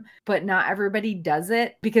item, but not everybody does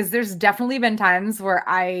it, because there's definitely been times where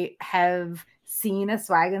I have seen a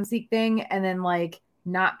swag and seek thing and then like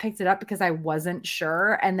not picked it up because I wasn't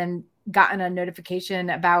sure, and then gotten a notification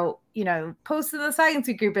about, you know, posts in the swag and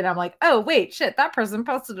seek group, and I'm like, oh wait, shit, that person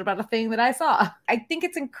posted about a thing that I saw. I think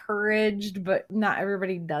it's encouraged, but not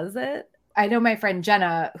everybody does it. I know my friend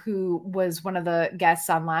Jenna, who was one of the guests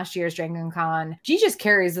on last year's Drinkin Con, she just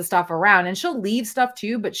carries the stuff around and she'll leave stuff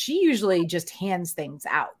too, but she usually just hands things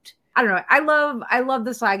out. I don't know. I love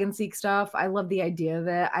the swag and seek stuff. I love the idea of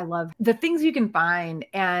it. I love the things you can find.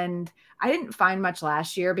 And I didn't find much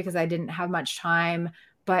last year because I didn't have much time.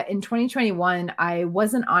 But in 2021, I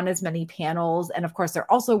wasn't on as many panels. And of course, there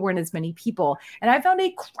also weren't as many people. And I found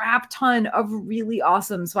a crap ton of really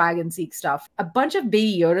awesome swag and seek stuff. A bunch of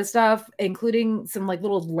Baby Yoda stuff, including some like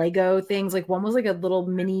little Lego things. Like one was like a little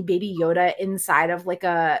mini Baby Yoda inside of like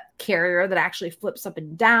a carrier that actually flips up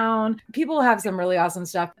and down. People have some really awesome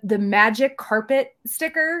stuff. The magic carpet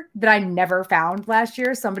sticker that I never found last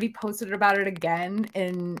year, somebody posted about it again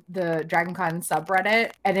in the Dragon Con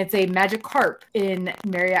subreddit. And it's a magic carp in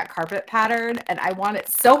Marriott carpet pattern, and I want it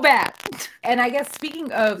so bad. And I guess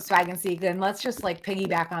speaking of swag and seek, then let's just like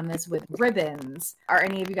piggyback on this with ribbons. Are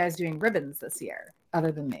any of you guys doing ribbons this year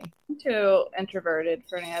other than me? I'm too introverted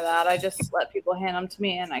for any of that. I just let people hand them to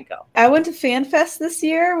me and I go. I went to FanFest this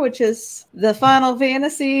year, which is the Final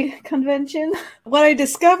Fantasy convention. What I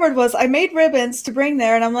discovered was I made ribbons to bring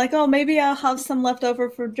there, and I'm like, oh, maybe I'll have some left over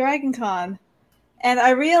for Dragon Con. And I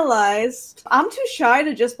realized I'm too shy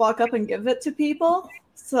to just walk up and give it to people.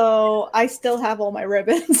 So I still have all my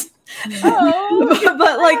ribbons.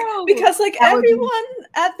 but like, because like everyone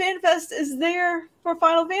at FanFest is there for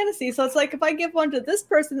Final Fantasy. So it's like, if I give one to this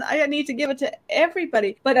person, I need to give it to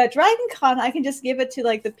everybody. But at Dragon Con, I can just give it to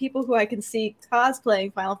like the people who I can see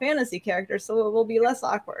cosplaying Final Fantasy characters. So it will be less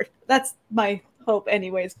awkward. That's my hope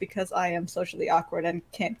anyways, because I am socially awkward and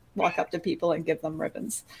can't walk up to people and give them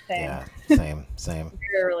ribbons. Yeah, same.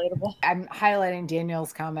 Very relatable. I'm highlighting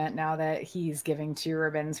Daniel's comment now that he's giving 2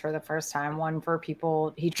 ribbons for the first time. One for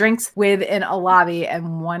people he drinks with in a lobby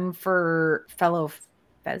and one for fellow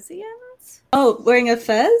Fezians. Oh, wearing a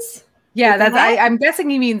fez? Yeah, that's I'm guessing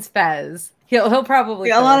he means fez. He'll probably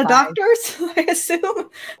a lot of doctors, I assume.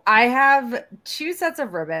 I have 2 sets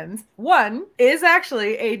of ribbons. One is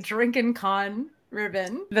actually a Drinkin Con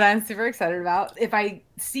ribbon that I'm super excited about. If I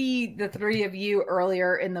see the 3 of you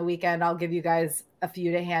earlier in the weekend, I'll give you guys a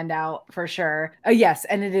few to hand out for sure. Yes,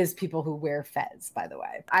 and it is people who wear fez, by the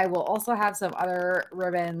way. I will also have some other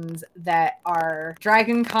ribbons that are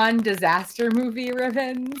Dragon Con disaster movie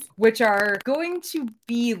ribbons, which are going to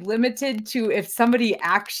be limited to if somebody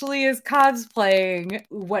actually is cosplaying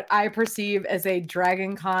what I perceive as a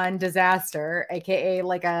Dragon Con disaster, aka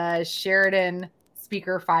like a Sheridan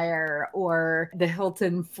speaker fire or the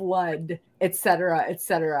Hilton flood, etc.,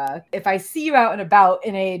 etc. If I see you out and about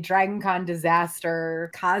in a Dragon Con disaster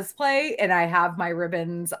cosplay and I have my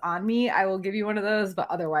ribbons on me, I will give you one of those, but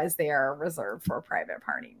otherwise they are reserved for private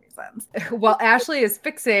party reasons. While Ashley is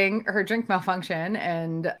fixing her drink malfunction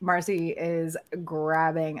and Marcy is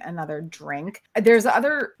grabbing another drink, there's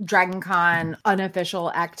other Dragon Con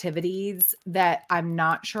unofficial activities that I'm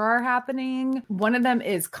not sure are happening. One of them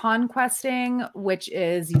is conquesting, which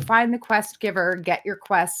is you find the quest giver, get your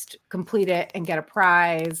quest completed, and get a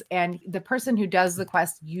prize. And the person who does the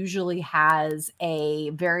quest usually has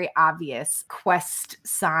a very obvious quest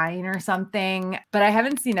sign or something. But I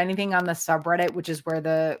haven't seen anything on the subreddit, which is where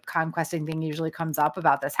the conquesting thing usually comes up,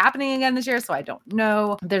 about this happening again this year. So I don't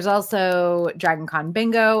know. There's also Dragon Con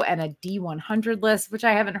Bingo and a D100 list, which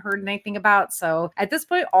I haven't heard anything about. So at this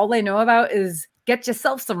point, all I know about is get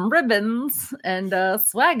yourself some ribbons and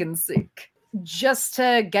swag and seek. Just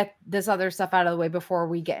to get this other stuff out of the way before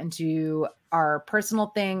we get into our personal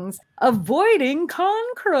things, avoiding con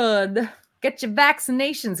crud. Get your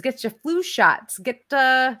vaccinations, get your flu shots, get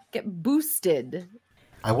boosted.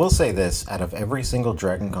 I will say this, out of every single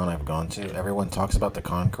Dragon Con I've gone to, everyone talks about the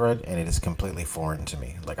con crud, and it is completely foreign to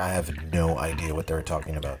me. Like, I have no idea what they're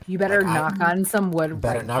talking about. You better knock on some wood.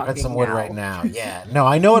 Better knock on some wood right now. Yeah. No,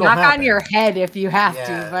 I know it'll happen. Knock on your head if you have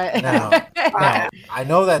to, but... No, I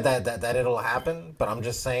know that it'll happen, but I'm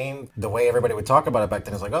just saying, the way everybody would talk about it back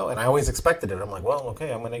then is like, oh, and I always expected it. I'm like, well,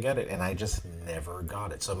 okay, I'm going to get it. And I just never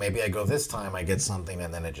got it. So maybe I go this time, I get something,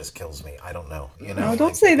 and then it just kills me. I don't know. You know? No,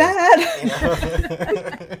 don't say that. You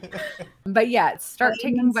know? But yeah, start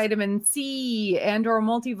taking vitamin C and or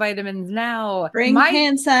multivitamins now. Bring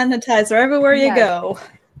hand sanitizer everywhere you go.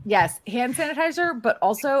 Yes, hand sanitizer, but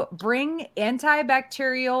also bring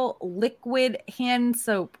antibacterial liquid hand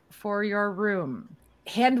soap for your room.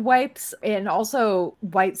 Hand wipes and also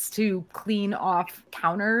wipes to clean off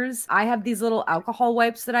counters. I have these little alcohol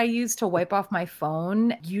wipes that I use to wipe off my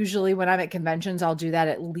phone. Usually when I'm at conventions, I'll do that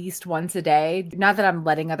at least once a day. Not that I'm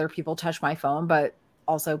letting other people touch my phone, but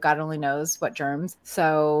also God only knows what germs.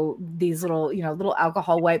 So these little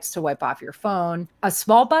alcohol wipes to wipe off your phone. A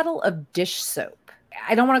small bottle of dish soap.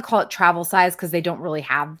 I don't want to call it travel size because they don't really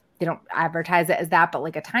have they don't advertise it as that, but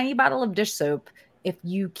like a tiny bottle of dish soap. If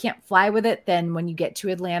you can't fly with it, then when you get to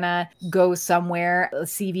Atlanta, go somewhere, a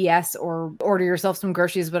CVS, or order yourself some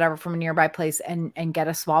groceries, whatever, from a nearby place and get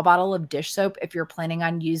a small bottle of dish soap. If you're planning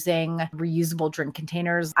on using reusable drink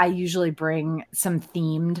containers, I usually bring some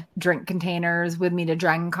themed drink containers with me to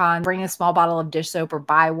Drinkin Con. Bring a small bottle of dish soap or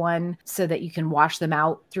buy one so that you can wash them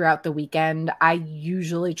out throughout the weekend. I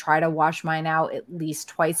usually try to wash mine out at least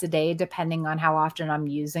twice a day, depending on how often I'm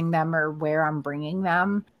using them or where I'm bringing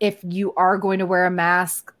them. If you are going to wear a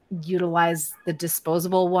mask, utilize the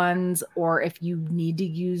disposable ones, or if you need to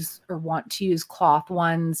use or want to use cloth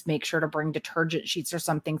ones, make sure to bring detergent sheets or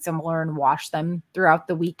something similar and wash them throughout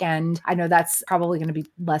the weekend. I know that's probably going to be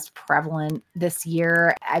less prevalent this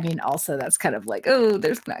year. I mean, also that's kind of like, oh,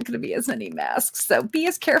 there's not going to be as many masks. So be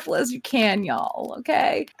as careful as you can, y'all.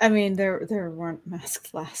 Okay. I mean, there weren't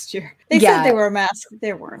masks last year. They said they were a mask.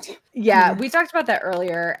 There weren't. Yeah, we talked about that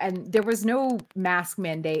earlier, and there was no mask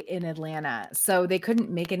mandate in Atlanta, so they couldn't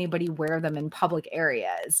make anybody wear them in public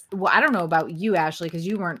areas. Well, I don't know about you, Ashley, because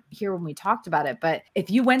you weren't here when we talked about it, but if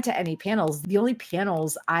you went to any panels, the only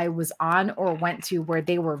panels I was on or went to where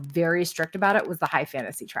they were very strict about it was the high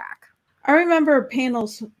fantasy track. I remember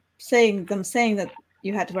panels saying that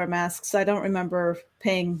you had to wear masks. I don't remember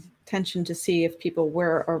paying attention to see if people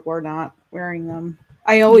were or were not wearing them.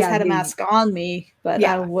 I always had a mask on me, but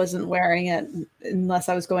I wasn't wearing it unless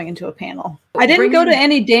I was going into a panel. I didn't go to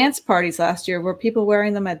any dance parties last year. Were people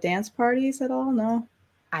wearing them at dance parties at all? No.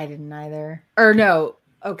 I didn't either. Or no.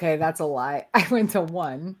 Okay, that's a lie. I went to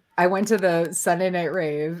one. I went to the Sunday night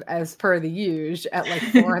rave as per the usual at like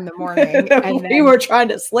 4 a.m. And we were trying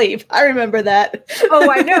to sleep. I remember that.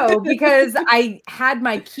 Oh, I know, because I had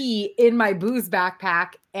my key in my booze backpack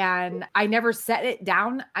and I never set it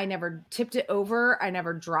down. I never tipped it over. I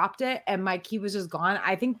never dropped it. And my key was just gone.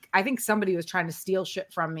 I think somebody was trying to steal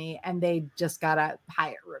shit from me and they just got a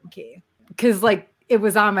Hyatt room key because like it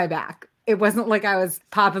was on my back. It wasn't like I was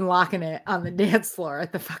popping locking it on the dance floor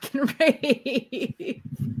at the fucking rave.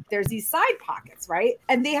 There's these side pockets, right?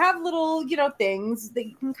 And they have little, things that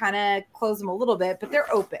you can kind of close them a little bit, but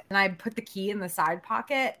they're open. And I put the key in the side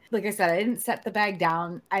pocket. Like I said, I didn't set the bag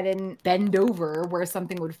down. I didn't bend over where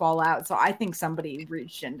something would fall out. So I think somebody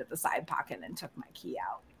reached into the side pocket and took my key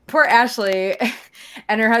out. Poor Ashley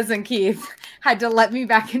and her husband Keith had to let me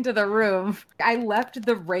back into the room. I left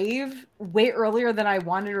the rave way earlier than I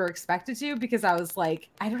wanted or expected to because I was like,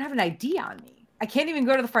 I don't have an ID on me. I can't even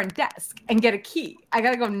go to the front desk and get a key. I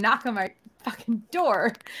got to go knock on my fucking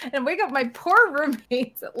door and wake up my poor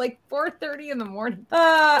roommates at like 4:30 in the morning.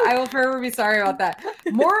 I will forever be sorry about that.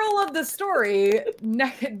 Moral of the story,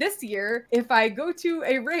 this year, if I go to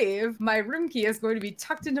a rave, my room key is going to be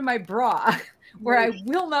tucked into my bra where I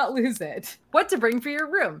will not lose it. What to bring for your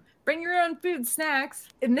room? Bring your own food, snacks.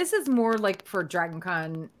 And this is more like for Drinkin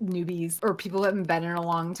Con newbies or people who haven't been in a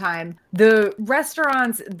long time. The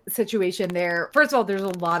restaurants situation there, first of all, there's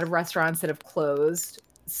a lot of restaurants that have closed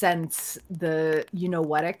since the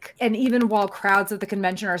you-know-what-ic. And even while crowds at the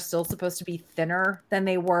convention are still supposed to be thinner than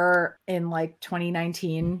they were in like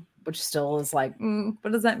 2019, which still is like,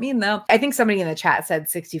 what does that mean though? I think somebody in the chat said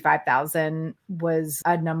 65,000 was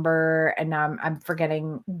a number, and now I'm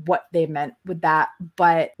forgetting what they meant with that.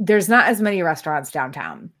 But there's not as many restaurants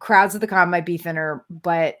downtown. Crowds at the con might be thinner,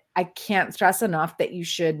 but I can't stress enough that you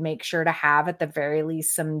should make sure to have at the very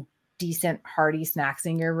least some decent hearty snacks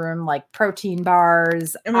in your room, like protein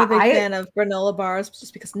bars. I'm a big fan of granola bars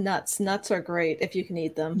just because nuts are great if you can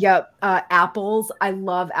eat them. Yep. Apples. I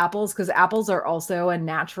love apples because apples are also a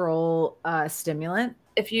natural stimulant.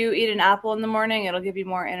 If you eat an apple in the morning, it'll give you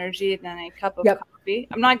more energy than a cup of coffee.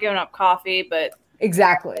 I'm not giving up coffee, but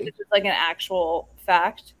exactly, it's just like an actual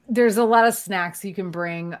fact. There's a lot of snacks you can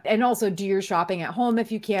bring, and also do your shopping at home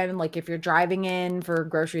if you can. Like if you're driving in for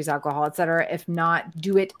groceries, alcohol, etc. If not,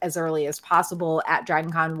 do it as early as possible at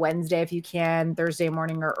Drinkin Con Wednesday if you can, Thursday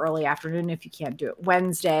morning or early afternoon if you can't do it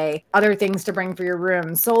Wednesday. Other things to bring for your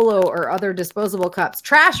room: Solo or other disposable cups,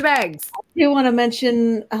 trash bags. I do want to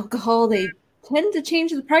mention alcohol. They tend to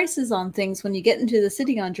change the prices on things when you get into the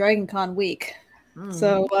city on Drinkin Con week.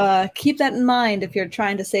 So keep that in mind if you're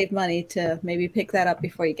trying to save money to maybe pick that up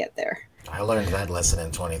before you get there. I learned that lesson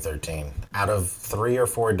in 2013. Out of 3 or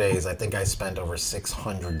 4 days, I think I spent over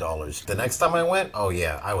 $600. The next time I went,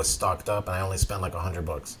 I was stocked up and I only spent like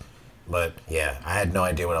 $100. But yeah, I had no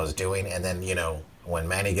idea what I was doing. And then, when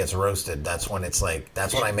Manny gets roasted, that's when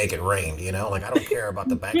I make it rain, Like, I don't care about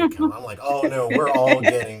the bank account. I'm like, oh no, we're all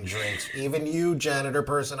getting drinks. Even you, janitor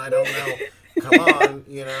person, I don't know. come on,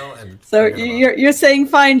 you know. And So you're saying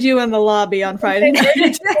find you in the lobby on Friday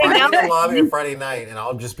night. find me in the lobby on Friday night, and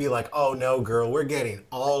I'll just be like, oh no, girl, we're getting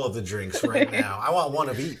all of the drinks right now. I want one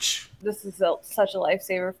of each. This is such a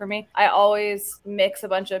lifesaver for me. I always mix a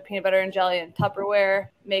bunch of peanut butter and jelly in Tupperware,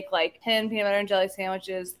 make like 10 peanut butter and jelly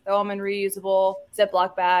sandwiches, throw them in reusable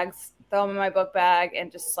Ziploc bags, throw them in my book bag,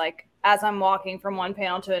 and just like as I'm walking from one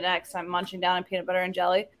panel to the next, I'm munching down on peanut butter and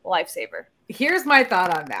jelly. Lifesaver. Here's my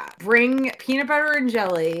thought on that. Bring peanut butter and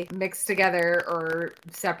jelly mixed together or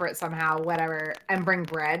separate somehow, whatever, and bring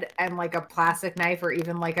bread and like a plastic knife or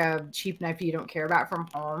even like a cheap knife you don't care about from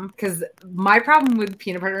home. Because my problem with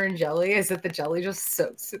peanut butter and jelly is that the jelly just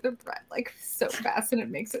soaks through the bread like so fast and it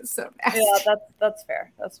makes it so nasty. Yeah, that's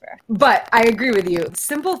fair. That's fair. But I agree with you.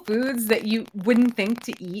 Simple foods that you wouldn't think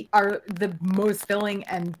to eat are the most filling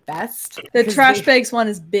and best. The trash bags one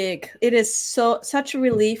is big. It is such a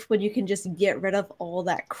relief when you can just get rid of all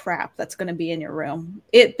that crap that's going to be in your room.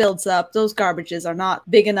 It builds up. Those garbages are not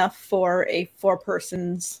big enough for a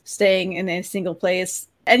 4-persons staying in a single place.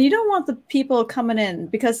 And you don't want the people coming in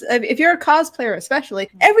because if you're a cosplayer, especially,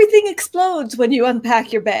 everything explodes when you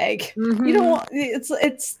unpack your bag. Mm-hmm. You don't want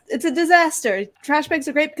it's a disaster. Trash bags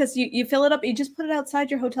are great because you fill it up, you just put it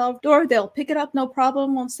outside your hotel door. They'll pick it up, no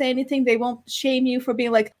problem. Won't say anything. They won't shame you for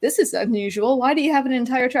being like, this is unusual. Why do you have an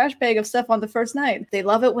entire trash bag of stuff on the first night? They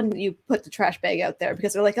love it when you put the trash bag out there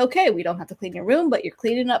because they're like, okay, we don't have to clean your room, but you're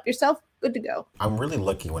cleaning up yourself. Good to go. I'm really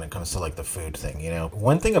lucky when it comes to like the food thing, you know.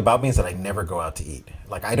 One thing about me is that I never go out to eat.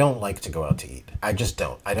 Like I don't like to go out to eat. I just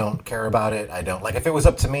don't. I don't care about it. I don't like if it was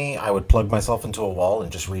up to me, I would plug myself into a wall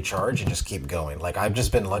and just recharge and just keep going. Like I've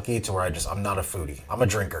just been lucky to where I'm not a foodie. I'm a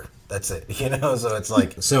drinker. That's it, you know? So it's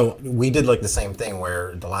like, so we did like the same thing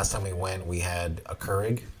where the last time we went, we had a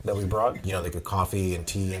Keurig that we brought, you know, like a coffee and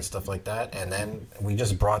tea and stuff like that. And then we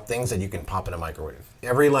just brought things that you can pop in a microwave.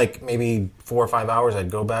 Every like maybe 4 or 5 hours,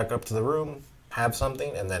 I'd go back up to the room, have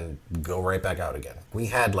something, and then go right back out again. We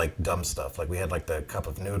had like dumb stuff. Like we had like the cup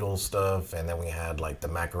of noodles stuff, and then we had like the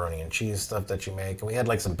macaroni and cheese stuff that you make. And we had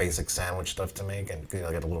like some basic sandwich stuff to make, and you know,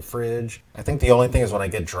 get a little fridge. I think the only thing is when I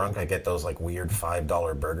get drunk, I get those like weird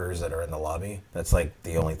 $5 burgers that are in the lobby. That's like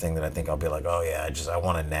the only thing that I think I'll be like, oh yeah, I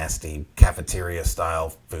want a nasty cafeteria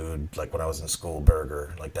style food, like when I was in school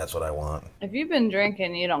burger. Like that's what I want. If you've been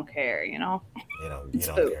drinking, you don't care, you know? You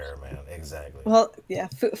don't care, man. Exactly. Well, yeah,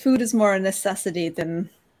 food is more a necessity than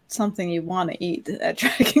something you want to eat at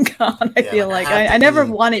Drinkin Con. I feel like I never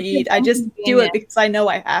want to eat. I just do it because I know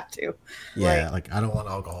I have to. Yeah, like I don't want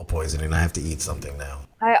alcohol poisoning. I have to eat something now.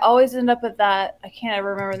 I always end up at that, I can't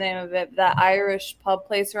ever remember the name of it, that Irish pub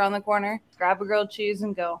place around the corner. Grab a grilled cheese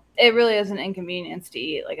and go. It really is an inconvenience to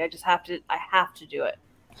eat. Like I have to do it.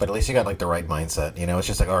 But at least you got like the right mindset, you know. It's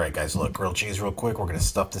just like, all right, guys, look, grilled cheese, real quick. We're gonna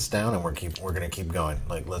stuff this down, and we're gonna keep going.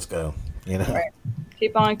 Like, let's go, you know. Right.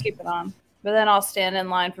 Keep it on. But then I'll stand in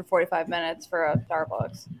line for 45 minutes for a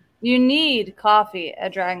Starbucks. You need coffee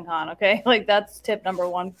at Drinkin Con, okay? Like that's tip number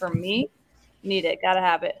 1 for me. Need it, gotta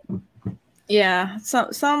have it. Yeah,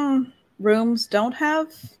 some rooms don't have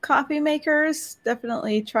coffee makers.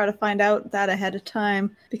 Definitely try to find out that ahead of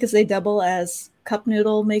time because they double as cup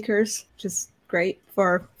noodle makers, which is great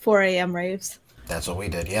for 4 a.m. raves. That's what we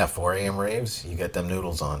did. Yeah, 4 a.m. raves. You get them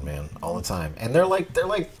noodles on, man, all the time. And they're like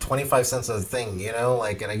 25 cents a thing, you know?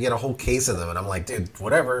 Like, and I get a whole case of them, and I'm like, dude,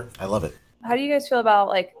 whatever. I love it. How do you guys feel about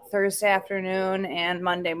like Thursday afternoon and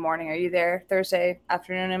Monday morning? Are you there Thursday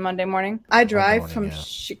afternoon and Monday morning? I drive from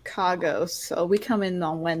Chicago, so we come in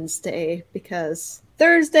on Wednesday because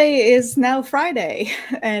Thursday is now Friday,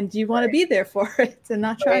 and you want to be there for it and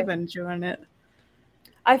not driving during it.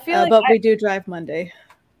 I feel but we do drive Monday.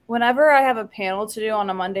 Whenever I have a panel to do on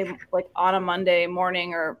a Monday, like on a Monday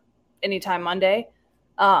morning or anytime Monday,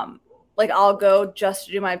 like I'll go just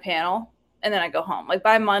to do my panel and then I go home. Like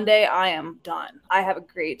by Monday, I am done. I have a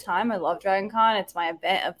great time. I love Drinkin Con. It's my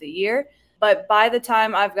event of the year. But by the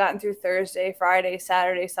time I've gotten through Thursday, Friday,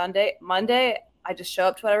 Saturday, Sunday, Monday, I just show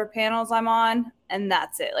up to whatever panels I'm on and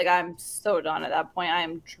that's it. Like I'm so done at that point. I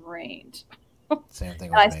am drained. Same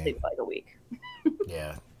thing. I sleep like a week.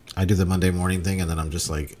 Yeah. I do the Monday morning thing, and then I'm just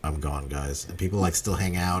like, I'm gone, guys. And people like still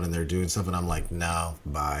hang out, and they're doing stuff, and I'm like, no,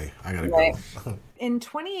 bye. I gotta go. In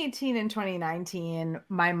 2018 and 2019,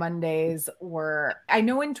 my Mondays were, I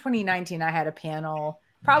know in 2019 I had a panel.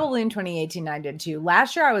 Probably in 2018 I did too.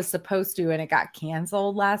 Last year I was supposed to, and it got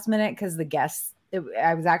canceled last minute because the guests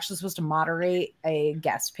I was actually supposed to moderate a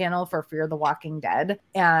guest panel for Fear the Walking Dead,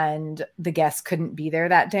 and the guests couldn't be there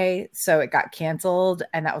that day, so it got canceled.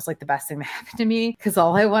 And that was like the best thing that happened to me, because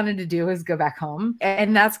all I wanted to do was go back home.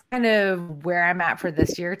 And that's kind of where I'm at for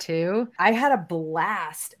this year too. I had a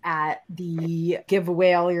blast at the give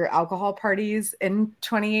away all your alcohol parties in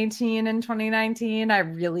 2018 and 2019. I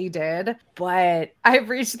really did. But I've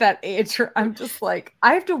reached that age where I'm just like,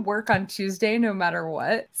 I have to work on Tuesday no matter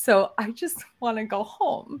what. So I just want to go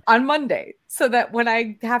home on Monday, so that when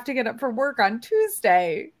I have to get up for work on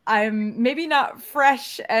Tuesday, I'm maybe not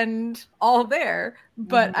fresh and all there,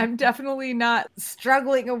 but I'm definitely not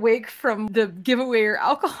struggling awake from the giveaway or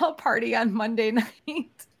alcohol party on Monday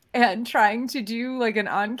night and trying to do like an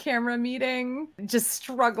on-camera meeting, just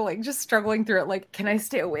struggling through it. Like, can I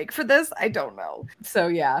stay awake for this? I don't know. So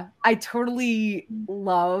yeah, I totally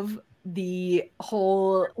love the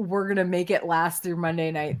whole we're gonna make it last through Monday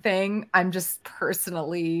night thing. I'm just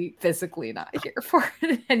personally physically not here for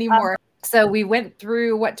it anymore. So we went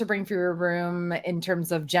through what to bring for your room in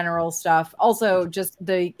terms of general stuff. Also, just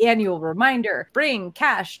the annual reminder, bring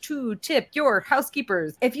cash to tip your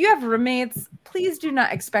housekeepers. If you have roommates, please do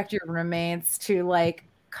not expect your roommates to like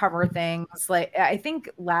cover things. Like, I think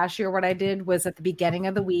last year what I did was at the beginning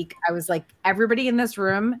of the week, I was like, everybody in this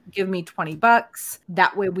room, give me $20.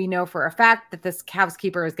 That way we know for a fact that this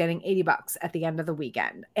housekeeper is getting $80 at the end of the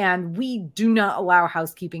weekend. And we do not allow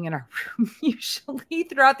housekeeping in our room usually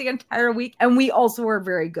throughout the entire week. And we also are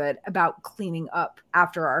very good about cleaning up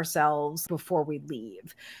after ourselves before we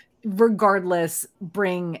leave. Regardless,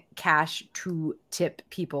 bring cash to tip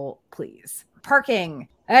people, please. Parking.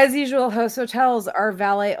 As usual, host hotels are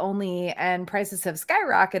valet only, and prices have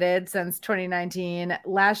skyrocketed since 2019.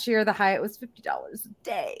 Last year, the Hyatt was $50 a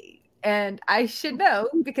day. And I should know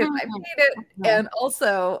because I paid it, and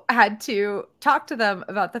also had to talk to them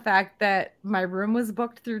about the fact that my room was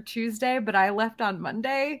booked through Tuesday, but I left on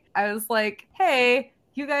Monday. I was like, hey,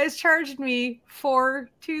 you guys charged me for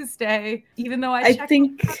Tuesday, even though I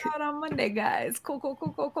checked out on Monday, guys.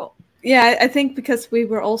 Cool. Yeah, I think because we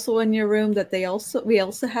were also in your room that we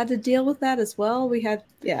also had to deal with that as well.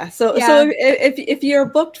 So if you're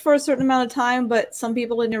booked for a certain amount of time, but some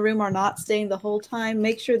people in your room are not staying the whole time,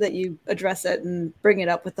 make sure that you address it and bring it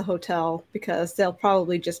up with the hotel, because they'll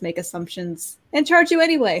probably just make assumptions and charge you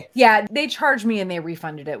anyway. Yeah, they charged me and they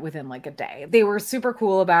refunded it within like a day. They were super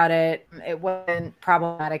cool about it. It wasn't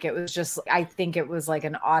problematic. It was just, I think it was like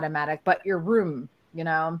an automatic, but your room, you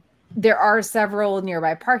know. There are several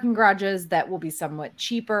nearby parking garages that will be somewhat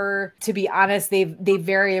cheaper. To be honest, they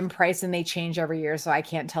vary in price and they change every year, so I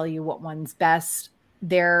can't tell you what one's best.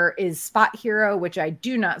 There is Spot Hero, which I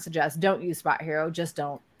do not suggest. Don't use Spot Hero. Just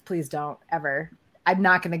don't. Please don't ever. I'm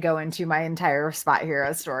not going to go into my entire Spot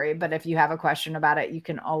Hero story, but if you have a question about it, you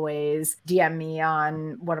can always DM me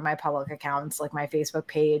on one of my public accounts, like my Facebook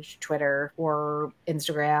page, Twitter, or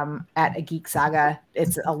Instagram at A Geek Saga.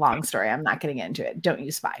 It's a long story. I'm not going to get into it. Don't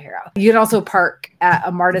use Spot Hero. You can also park at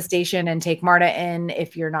a MARTA station and take MARTA in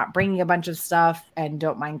if you're not bringing a bunch of stuff and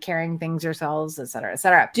don't mind carrying things yourselves, et cetera, et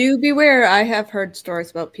cetera. Do beware. I have heard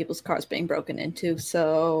stories about people's cars being broken into,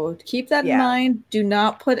 so keep that in mind. Do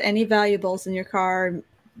not put any valuables in your car.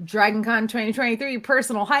 Drinkin Con 2023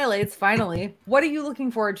 personal highlights. Finally, what are you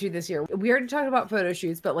looking forward to this year? We already talked about photo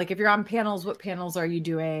shoots, but like if you're on panels, what panels are you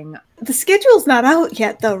doing? The schedule's not out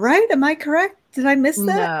yet, though, right? Am I correct? Did I miss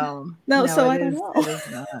that? No. So I don't know. It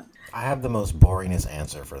is not. I have the most boringest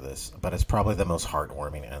answer for this, but it's probably the most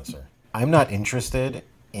heartwarming answer. I'm not interested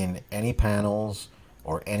in any panels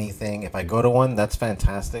or anything. If I go to one, that's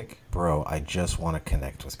fantastic, bro. I just want to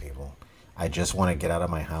connect with people. I just want to get out of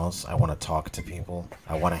my house. I want to talk to people.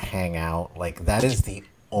 I want to hang out. Like, that is the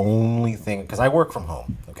only thing, because I work from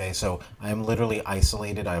home, okay? So I'm literally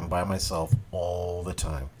isolated. I'm by myself all the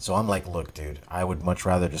time. So I'm like, look, dude, I would much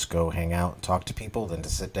rather just go hang out and talk to people than to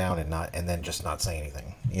sit down and then just not say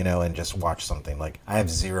anything, you know, and just watch something. Like, I have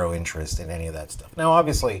zero interest in any of that stuff. Now,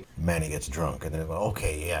 obviously, Manny gets drunk and then,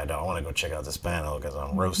 okay, yeah, no, I want to go check out this panel because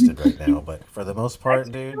I'm roasted right now. But for the most part,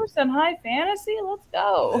 dude, some high fantasy. Let's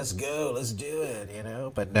go. Let's do it, you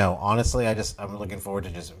know. But no, honestly, I'm looking forward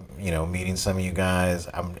to just, you know, meeting some of you guys.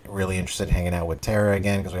 I'm really interested in hanging out with Tara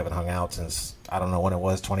again because we haven't hung out since, I don't know when it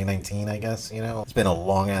was, 2019, I guess, you know. It's been a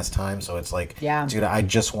long ass time, so it's like, dude, I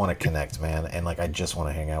just want to connect, man, and like I just want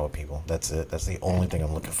to hang out with people. That's it. That's the only thing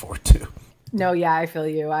I'm looking forward to. No, yeah, I feel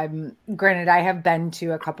you. Granted, I have been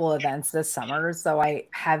to a couple events this summer, so I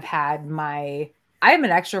have had I'm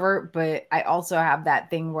an extrovert, but I also have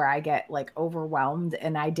that thing where I get like overwhelmed,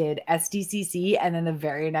 and I did SDCC and then the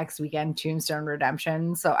very next weekend Tombstone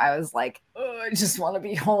Redemption. So I was like, I just want to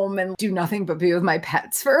be home and do nothing but be with my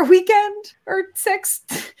pets for a weekend or 6.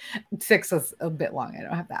 6 is a bit long. I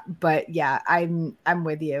don't have that. But yeah, I'm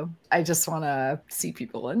with you. I just want to see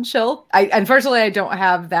people and chill. Unfortunately, I don't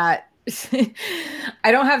have that.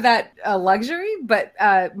 I don't have that luxury. But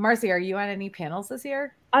Marcy, are you on any panels this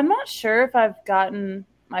year? I'm not sure if I've gotten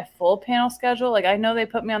my full panel schedule. Like, I know they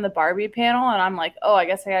put me on the Barbie panel, and I'm like, oh, I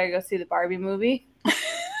guess I gotta go see the Barbie movie.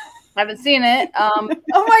 I haven't seen it. Oh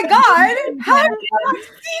my God, how have you not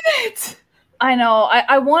seen it? I know.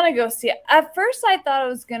 I want to go see it. At first, I thought it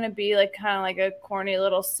was going to be like kind of like a corny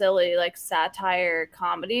little silly like satire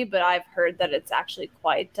comedy, but I've heard that it's actually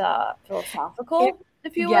quite philosophical,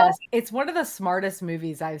 if you will. Yes, it's one of the smartest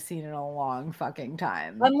movies I've seen in a long fucking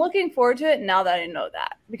time. I'm looking forward to it now that I know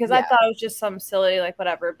that, because I thought it was just some silly like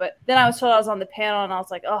whatever. But then I was told I was on the panel, and I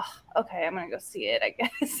was like, oh, okay, I'm going to go see it, I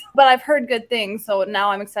guess. But I've heard good things, so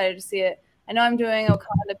now I'm excited to see it. I know I'm doing a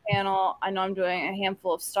Wakanda panel. I know I'm doing a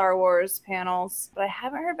handful of Star Wars panels, but I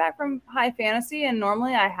haven't heard back from High Fantasy. And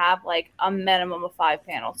normally I have like a minimum of 5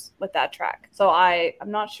 panels with that track. So I'm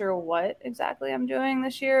not sure what exactly I'm doing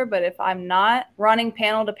this year, but if I'm not running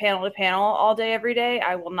panel to panel to panel all day, every day,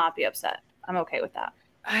 I will not be upset. I'm okay with that.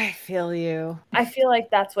 I feel you. I feel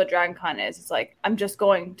like that's what Dragon Con is. It's like, I'm just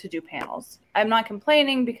going to do panels. I'm not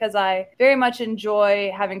complaining because I very much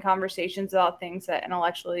enjoy having conversations about things that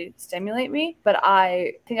intellectually stimulate me. But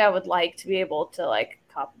I think I would like to be able to like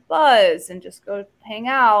cop a buzz and just go hang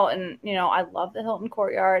out. And, you know, I love the Hilton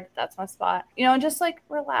Courtyard. That's my spot, you know, and just like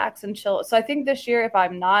relax and chill. So I think this year, if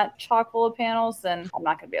I'm not chock full of panels, then I'm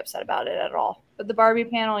not going to be upset about it at all. But the Barbie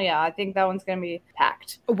panel, yeah, I think that one's going to be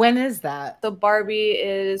packed. When is that? The Barbie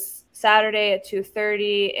is Saturday at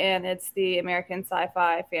 2:30, and it's the American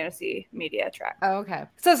Sci-Fi Fantasy Media track. Oh, okay.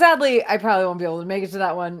 So sadly, I probably won't be able to make it to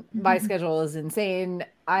that one. My schedule is insane.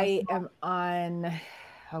 I am on,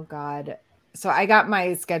 oh God. So I got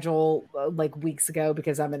my schedule like weeks ago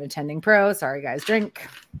because I'm an attending pro. Sorry, guys, drink.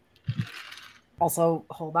 Also,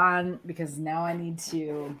 hold on, because now I need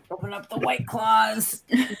to open up the White Claws.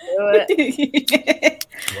 Do it.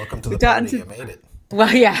 Welcome to the party. You made it.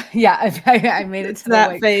 Well, yeah, I made it to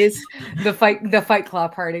that phase. The Fight Claw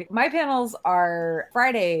party. My panels are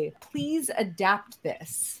Friday. Please adapt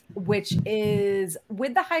this, which is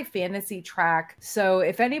with the High Fantasy track. So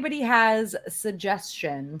if anybody has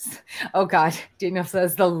suggestions, oh God, Daniel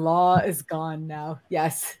says the law is gone now.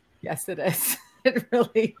 Yes, it is. It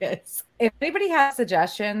really is. If anybody has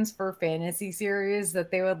suggestions for fantasy series that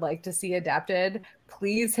they would like to see adapted,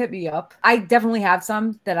 please hit me up. I definitely have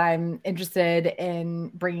some that I'm interested in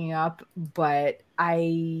bringing up, but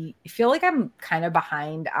I feel like I'm kind of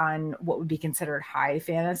behind on what would be considered high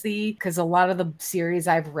fantasy, because a lot of the series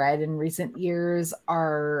I've read in recent years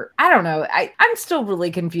are, I don't know, I'm still really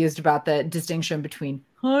confused about the distinction between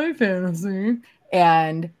high fantasy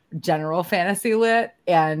and general fantasy lit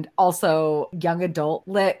and also young adult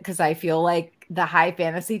lit, because I feel like the High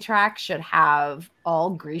Fantasy track should have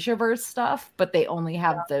all Grishaverse stuff, but they only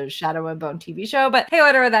have the Shadow and Bone TV show. But hey,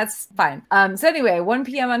 whatever, that's fine. So anyway, 1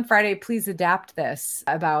 p.m. on Friday, please adapt this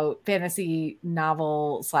about fantasy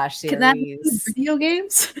novel / series. Can that be video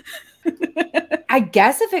games? I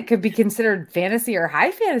guess if it could be considered fantasy or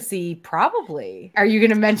high fantasy, probably. Are you going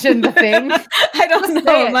to mention the thing? I don't know.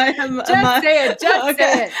 Say it.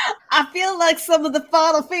 Say it. I feel like some of the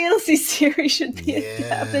Final Fantasy series should be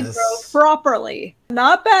adapted properly.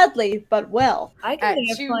 Not badly, but well. I can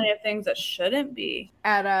think of plenty of things that shouldn't be.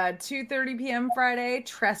 At 2:30 p.m. Friday,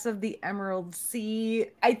 Tress of the Emerald Sea.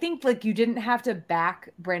 I think like you didn't have to back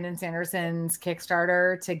Brandon Sanderson's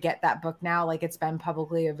Kickstarter to get that book now. Like it's been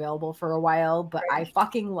publicly available for a while, but I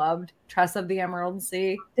fucking loved Tress of the Emerald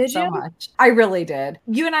Sea so much. I really did.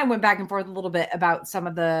 You and I went back and forth a little bit about some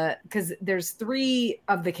of the, because there's 3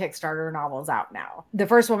 of the Kickstarter novels out now. The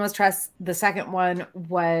first one was Tress. The second one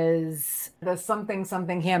was the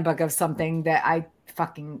something handbook of something that I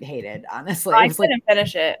fucking hated, honestly. I couldn't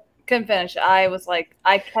finish it. I was like,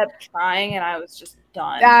 I kept trying and I was just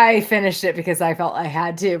done. I finished it because I felt I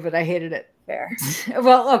had to, but I hated it. Fair.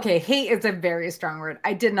 Well, okay, hate is a very strong word.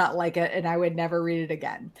 I did not like it and I would never read it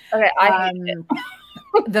again. Okay, I hated it.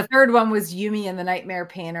 The third one was Yumi and the Nightmare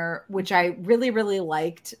Painter, which I really, really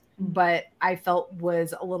liked, but I felt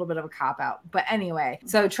was a little bit of a cop-out. But anyway,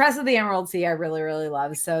 so Tress of the Emerald Sea, I really, really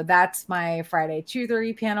love. So that's my Friday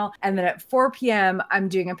 2:30 panel. And then at 4 p.m., I'm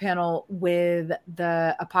doing a panel with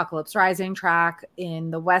the Apocalypse Rising track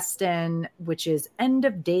in the Westin, which is End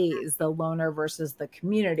of Days, the loner versus the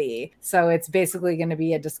community. So it's basically going to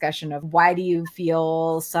be a discussion of why do you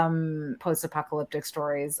feel some post-apocalyptic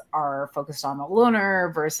stories are focused on the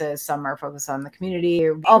loner versus some are focused on the community,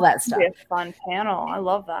 all that stuff. It'll be a fun panel. I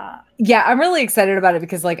love that. Yeah, I'm really excited about it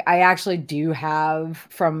because like I actually do have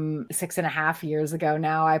from 6.5 years ago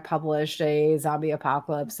now, I published a zombie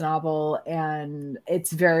apocalypse novel, and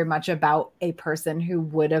it's very much about a person who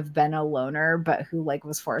would have been a loner, but who like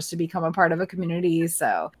was forced to become a part of a community.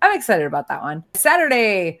 So I'm excited about that one.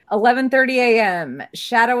 Saturday, 11:30 a.m.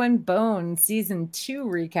 Shadow and Bone season 2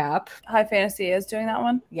 recap. High Fantasy is doing that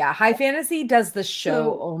one. Yeah, High Fantasy does the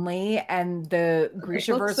show only, and the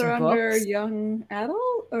Grishaverse books are under young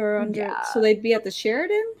adult or under, so they'd be at the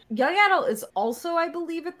Sheridan. Young adult is also, I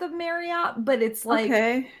believe, at the Marriott, but it's like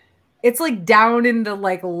Okay. it's like down in the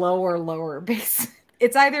like lower base.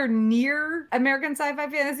 It's either near American Sci-Fi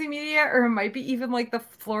Fantasy Media or it might be even like the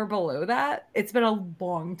floor below that. It's been a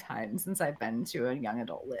long time since I've been to a young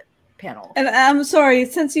adult lit panel. And I'm sorry,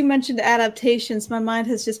 since you mentioned adaptations, my mind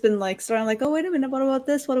has just been like starting like, oh, wait a minute, what about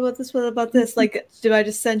this? What about this? What about this? Like, do I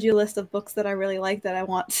just send you a list of books that I really like that I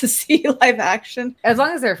want to see live action? As long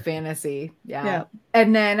as they're fantasy. Yeah.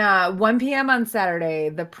 And then 1 p.m. on Saturday,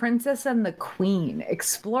 The Princess and the Queen,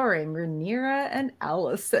 exploring Rhaenyra and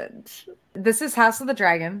Alicent. This is House of the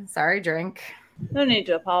Dragon. Sorry, drink. No need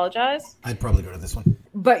to apologize. I'd probably go to this one.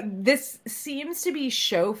 But this seems to be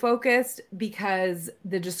show focused because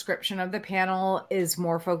the description of the panel is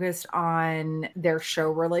more focused on their show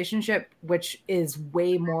relationship, which is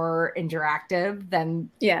way more interactive than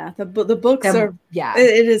the books are. Yeah,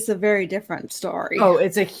 it is a very different story. Oh,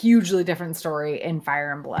 it's a hugely different story in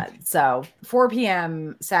Fire and Blood. So 4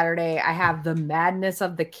 p.m. Saturday, I have The Madness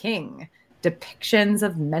of the King. Depictions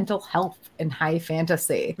of mental health in high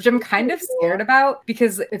fantasy, which I'm kind of scared about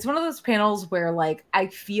because it's one of those panels where like I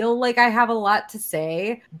feel like I have a lot to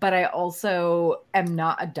say, but I also am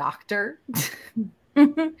not a doctor.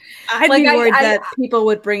 I'd be worried that people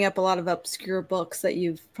would bring up a lot of obscure books that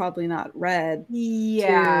you've probably not read.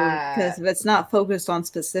 Yeah. Because if it's not focused on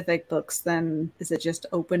specific books, then is it just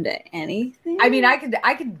open to anything? I mean, I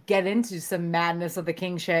could get into some Madness of the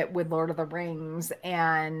King shit with Lord of the Rings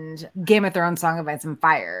and Game of Thrones, Song of Ice and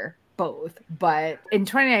Fire. Both. But in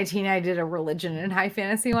 2019, I did a religion and high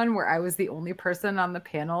fantasy one where I was the only person on the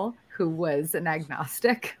panel who was an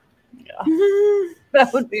agnostic. Yeah.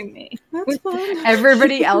 That would be me. That's fun.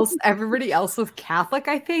 Everybody else was Catholic,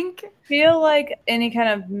 I think. I feel like any kind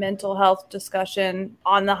of mental health discussion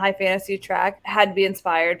on the high fantasy track had to be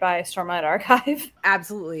inspired by Stormlight Archive.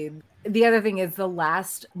 Absolutely. The other thing is the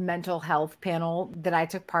last mental health panel that I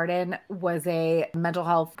took part in was a mental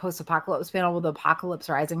health post-apocalypse panel with the Apocalypse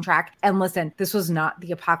Rising track. And listen, this was not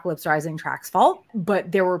the Apocalypse Rising track's fault,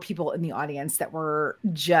 but there were people in the audience that were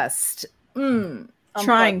just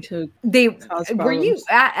trying to were you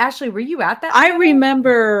at Ashley, were you at that? I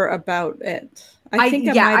remember about it. I think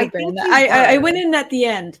I might have been. I went in at the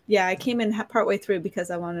end. Yeah, I came in partway through because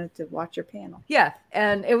I wanted to watch your panel. Yeah,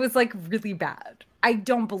 and it was like really bad. I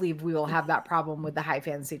don't believe we will have that problem with the high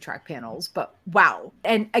fantasy track panels, but wow.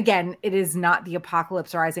 And again, it is not the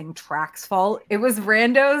Apocalypse Rising track's fault. It was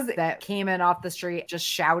randos that came in off the street just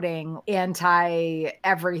shouting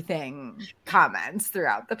anti-everything comments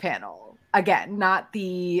throughout the panel. Again, not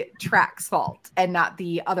the track's fault and not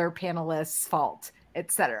the other panelists' fault,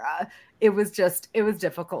 etc. It was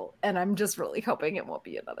difficult. And I'm just really hoping it won't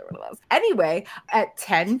be another one of those. Anyway, at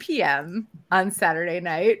 10 p.m. on Saturday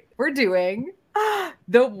night, we're doing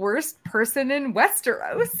The Worst Person in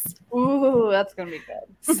Westeros. Ooh, that's going to be good.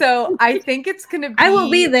 So I think it's going to be... I will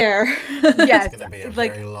be there. Yes. It's going to be a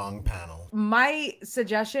very long panel. My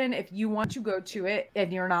suggestion, if you want to go to it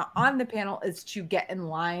and you're not on the panel, is to get in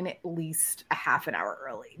line at least a half an hour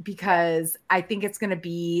early, because I think it's going to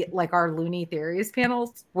be like our Looney Theories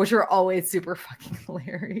panels, which are always super fucking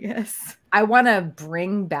hilarious. I want to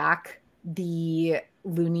bring back the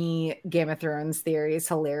Looney Game of Thrones theories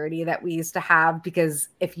hilarity that we used to have, because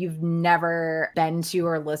if you've never been to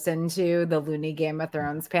or listened to the Looney Game of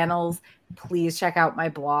Thrones panels, please check out my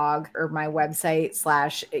blog or my website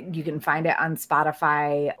 / you can find it on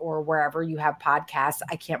Spotify or wherever you have podcasts.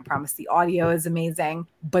 I can't promise the audio is amazing,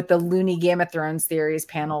 but the Looney Game of Thrones theories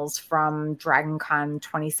panels from Drinkin Con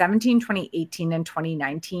 2017, 2018, and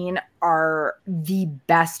 2019 are the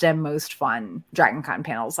best and most fun Drinkin Con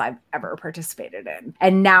panels I've ever participated in.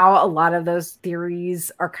 And now a lot of those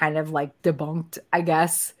theories are kind of like debunked, I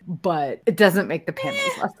guess, but it doesn't make the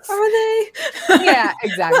panels less. Are they? Yeah,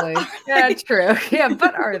 exactly. Yeah, true. Yeah,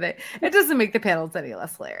 but are they? It doesn't make the panels any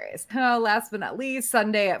less hilarious. Last but not least,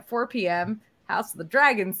 Sunday at 4 p.m., House of the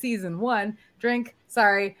Dragon Season 1, Drink.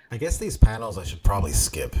 Sorry. I guess these panels I should probably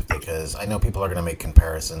skip because I know people are going to make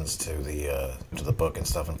comparisons to the book and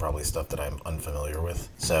stuff, and probably stuff that I'm unfamiliar with.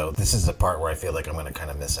 So this is the part where I feel like I'm going to kind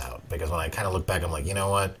of miss out, because when I kind of look back, I'm like, you know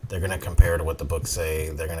what? They're going to compare to what the books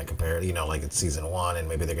say. They're going to compare, like it's season 1, and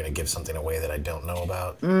maybe they're going to give something away that I don't know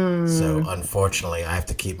about. So unfortunately, I have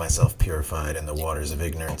to keep myself purified in the waters of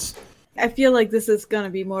ignorance. I feel like this is going to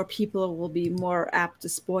be more people will be more apt to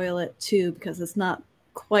spoil it too, because it's not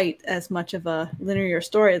quite as much of a linear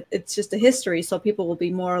story. It's just a history, so people will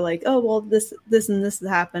be more like, oh, well, this and this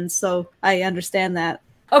happened, so I understand that.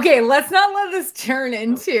 Okay, let's not let this turn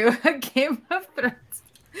into a Game of Thrones.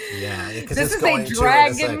 Yeah, because this is a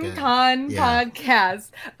Dragon Con podcast.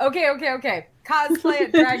 Okay. Cosplay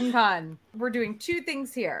at Dragon Con. We're doing 2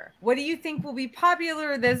 things here. What do you think will be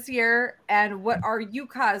popular this year, and what are you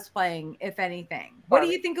cosplaying, if anything? What do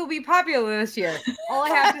you think will be popular this year? All I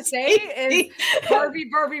have to say is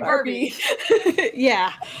Barbie.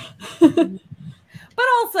 Yeah. But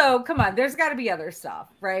also, come on, there's got to be other stuff,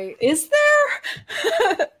 right? Is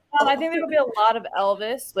there? I think there will be a lot of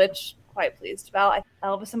Elvis, which I'm quite pleased about.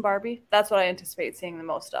 Elvis and Barbie. That's what I anticipate seeing the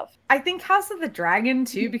most of. I think House of the Dragon,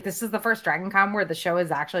 too, because this is the first Dragon Con where the show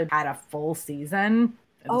has actually had a full season.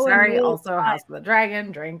 Also House of the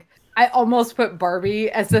Dragon, drink. I almost put Barbie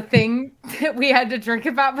as a thing that we had to drink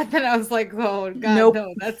about, but then I was like, oh, God,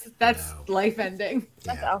 no, that's life ending.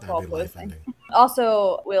 That's alcohol poisoning.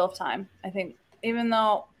 Also, Wheel of Time. I think, even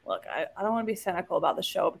though, look, I don't want to be cynical about the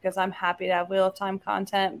show because I'm happy to have Wheel of Time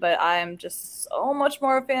content, but I'm just so much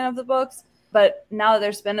more a fan of the books. But now that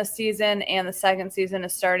there's been a season and the second season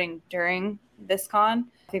is starting during this con,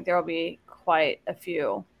 I think there will be quite a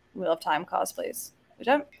few Wheel of Time cosplays, which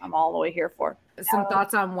I'm all the way here for. Some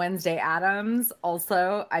thoughts on Wednesday Addams.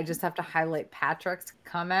 Also, I just have to highlight Patrick's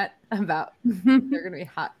comment about there are going to be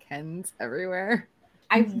hot Kens everywhere.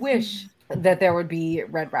 I wish that there would be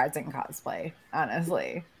Red Rising cosplay,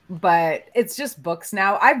 honestly. But it's just books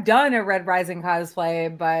now. I've done a Red Rising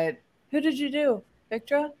cosplay, but... Who did you do?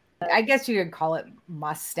 Victra? I guess you could call it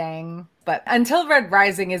Mustang. But until Red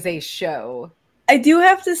Rising is a show... I do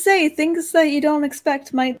have to say, things that you don't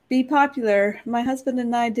expect might be popular. My husband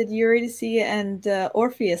and I did Eurydice and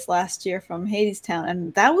Orpheus last year from Hadestown,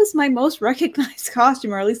 and that was my most recognized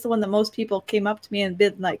costume, or at least the one that most people came up to me and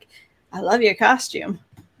been like, I love your costume.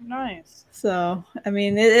 Nice. So, I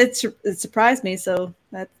mean, it surprised me. So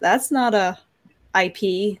that's not a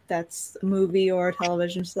IP, that's a movie or a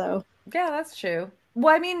television show. Yeah, that's true.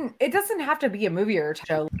 Well, I mean, it doesn't have to be a movie or a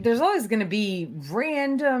show. There's always going to be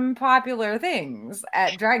random popular things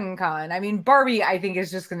at Dragon Con. I mean, Barbie, I think, is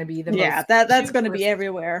just going to be the most... that's going to be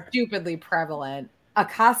everywhere. Stupidly prevalent. A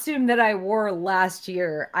costume that I wore last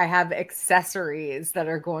year, I have accessories that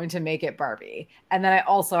are going to make it Barbie. And then I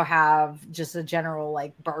also have just a general,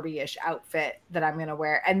 like, Barbie-ish outfit that I'm going to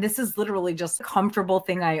wear. And this is literally just a comfortable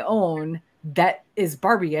thing I own that is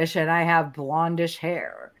Barbie-ish, and I have blondish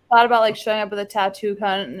hair. Thought about like showing up with a tattoo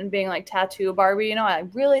gun and being like tattoo Barbie, I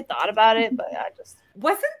really thought about it, but I just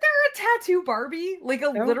wasn't there a tattoo Barbie, like a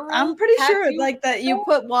literal I'm pretty sure like that you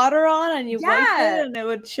put water on and you wipe it and it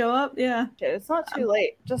would show up. It's not too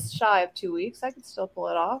late, just shy of 2 weeks. I could still pull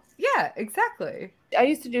it off. Yeah, exactly. I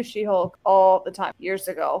used to do She-Hulk all the time years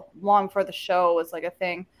ago, long before the show was like a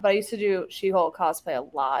thing. But I used to do She-Hulk cosplay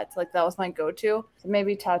a lot. Like that was my go-to. So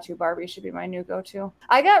maybe tattoo Barbie should be my new go-to.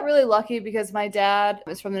 I got really lucky because my dad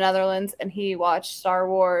is from the Netherlands and he watched Star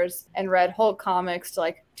Wars and read Hulk comics to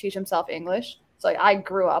like teach himself English. So like I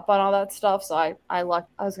grew up on all that stuff. So I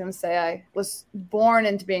was going to say I was born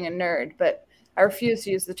into being a nerd, but I refuse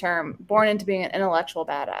to use the term born into being an intellectual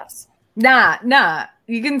badass. Nah.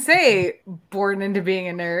 You can say born into being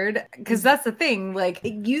a nerd because that's the thing. Like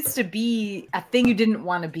it used to be a thing you didn't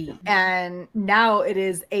want to be. And now it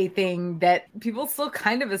is a thing that people still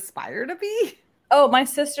kind of aspire to be. Oh, my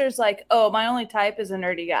sister's like, oh, my only type is a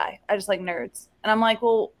nerdy guy. I just like nerds. And I'm like,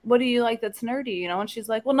 well, what do you like that's nerdy? And she's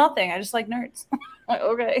like, well, nothing. I just like nerds. I'm like,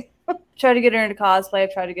 okay. Try to get her into cosplay.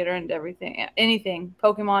 I've tried to get her into everything. Anything.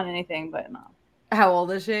 Pokemon, anything, but no. How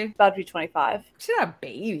old is she? About to be 25. She's not a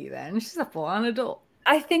baby then. She's a full-on adult.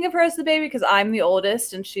 I think of her as the baby because I'm the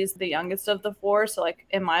oldest and she's the youngest of the 4. So like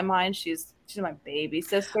in my mind, she's my baby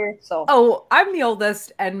sister. So I'm the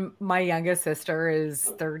oldest and my youngest sister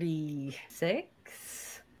is 36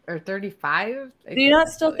 or 35. Do you not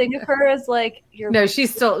still think of her as like your... No, she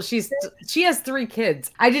has 3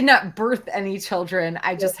 kids. I did not birth any children.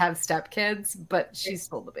 I just have stepkids, but she's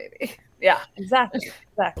still the baby. Yeah, exactly.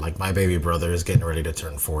 Like my baby brother is getting ready to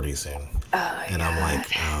turn 40 soon. And I'm like,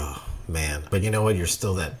 oh man. But you know what? You're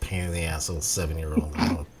still that pain in the ass little 7-year-old.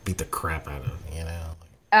 I'll beat the crap out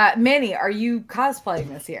of, Manny, are you cosplaying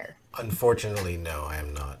this year? Unfortunately, no, I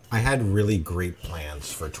am not. I had really great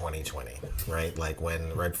plans for 2020, right? Like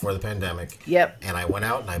right before the pandemic. Yep. And I went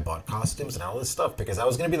out and I bought costumes and all this stuff because I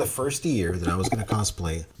was going to be the first year that I was going to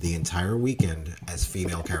cosplay the entire weekend as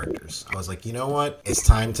female characters. I was like, you know what? It's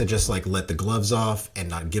time to just like let the gloves off and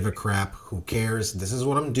not give a crap. Who cares? This is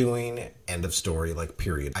what I'm doing. End of story. Like,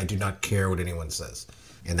 period. I do not care what anyone says.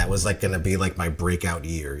 And that was like going to be like my breakout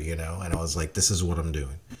year, you know? And I was like, this is what I'm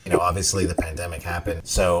doing. You know, obviously the pandemic happened.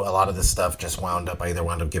 So a lot of this stuff just I either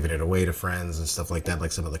wound up giving it away to friends and stuff like that,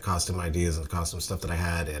 like some of the costume ideas and costume stuff that I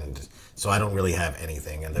had. And so I don't really have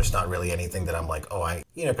anything. And there's not really anything that I'm like,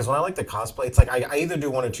 because when I like to cosplay, it's like I either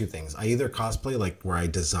do one or two things. I either cosplay like where I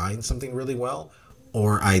design something really well,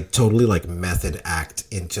 or I totally like method act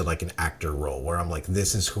into like an actor role where I'm like,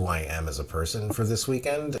 this is who I am as a person for this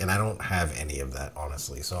weekend. And I don't have any of that,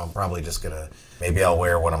 honestly. So I'm probably just maybe I'll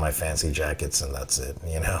wear one of my fancy jackets and that's it,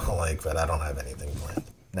 you know, but I don't have anything planned.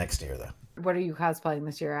 Next year, though. What are you cosplaying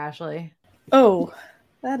this year, Ashley? Oh,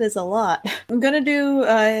 that is a lot. I'm going to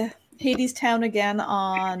do Hades Town again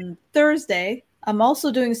on Thursday. I'm also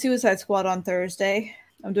doing Suicide Squad on Thursday.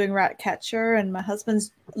 I'm doing Ratcatcher, and my husband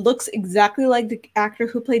looks exactly like the actor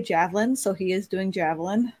who played Javelin, so he is doing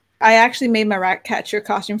Javelin. I actually made my Ratcatcher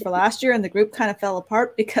costume for last year, and the group kind of fell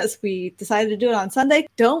apart because we decided to do it on Sunday.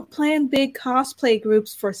 Don't plan big cosplay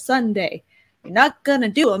groups for Sunday. You're not gonna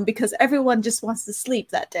do them because everyone just wants to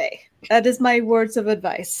sleep that day. That is my words of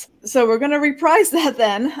advice. So we're gonna reprise that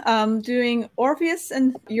then. Doing Orpheus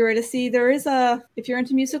and Eurydice. There is if you're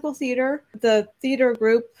into musical theater, the theater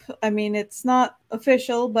group, I mean, it's not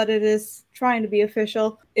official, but it is trying to be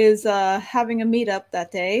official, is having a meetup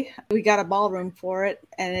that day. We got a ballroom for it,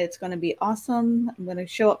 and it's going to be awesome. I'm going to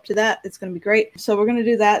show up to that. It's going to be great. So we're going to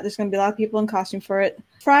do that. There's going to be a lot of people in costume for it.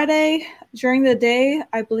 Friday, during the day,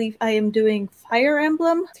 I believe I am doing Fire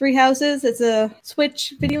Emblem Three Houses. It's a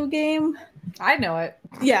Switch video game. I know it.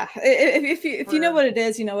 Yeah, if you know what it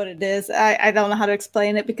is, you know what it is. I don't know how to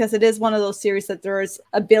explain it because it is one of those series that there's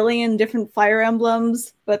a billion different Fire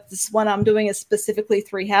Emblems, but this one I'm doing is specifically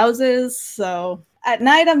Three Houses. So at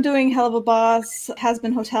night I'm doing Hell of a Boss, Has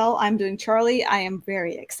Been Hotel. I'm doing Charlie. I am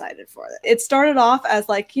very excited for it. It started off as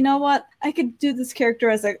like, you know what? I could do this character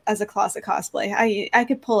as a classic cosplay. I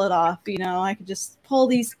could pull it off, you know. I could just pull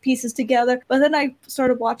these pieces together. But then I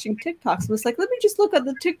started watching TikToks and was like, let me just look at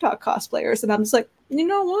the TikTok cosplayers. And I'm just like, you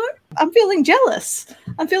know what? I'm feeling jealous.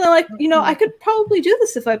 I'm feeling like, you know, I could probably do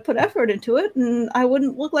this if I put effort into it and I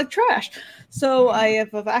wouldn't look like trash. So I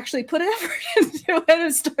have actually put effort into it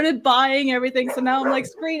and started buying everything. So now I'm like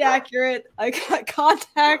screen accurate. I got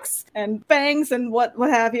contacts and bangs and what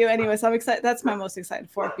have you. Anyways, I'm excited. That's my most excited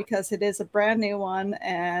for it because it is a brand new one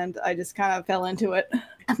and I just kind of fell into it.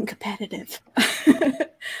 I'm competitive.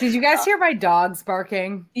 Did you guys hear my dogs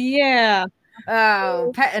barking? Yeah.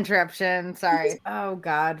 Oh, pet interruption. Sorry. Oh,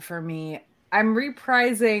 God, for me. I'm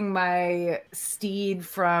reprising my steed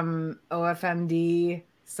from OFMD,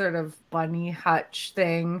 sort of bunny hutch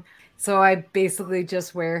thing. So I basically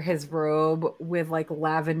just wear his robe with like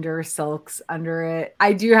lavender silks under it.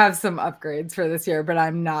 I do have some upgrades for this year, but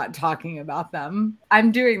I'm not talking about them.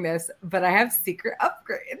 I'm doing this, but I have secret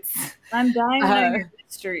upgrades. I'm dying on your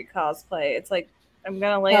mystery cosplay. It's like, I'm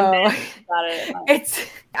going to lay in bed about it.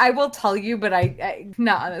 I will tell you, but I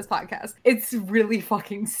not on this podcast. It's really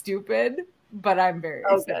fucking stupid, but I'm very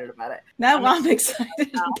excited about it. Now I'm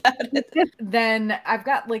excited about it. Then I've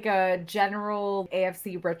got like a general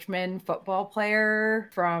AFC Richmond football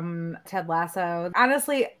player from Ted Lasso.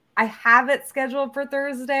 Honestly, I have it scheduled for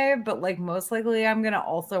Thursday, but like most likely I'm going to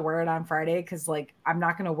also wear it on Friday because like I'm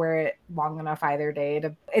not going to wear it long enough either day.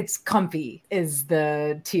 It's comfy is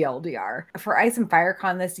the TLDR. For Ice and Fire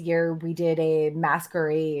Con this year, we did a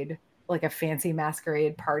masquerade, like a fancy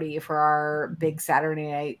masquerade party for our big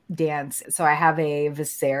Saturday night dance. So I have a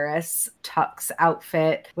Viserys tux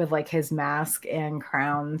outfit with like his mask and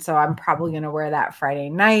crown. So I'm probably going to wear that Friday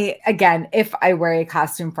night. Again, if I wear a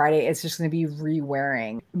costume Friday, it's just going to be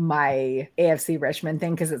re-wearing my AFC Richmond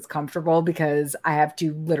thing because it's comfortable because I have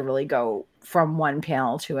to literally go from one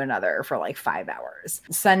panel to another for like 5 hours.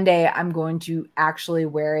 Sunday, I'm going to actually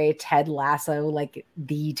wear a Ted Lasso, like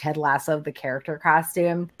the Ted Lasso, the character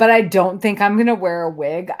costume, but I don't think I'm going to wear a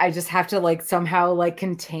wig. I just have to like somehow like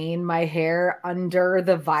contain my hair under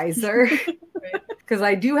the visor because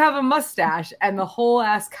I do have a mustache and the whole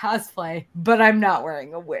ass cosplay, but I'm not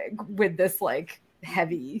wearing a wig with this like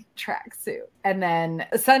heavy tracksuit. And then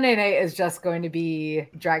Sunday night is just going to be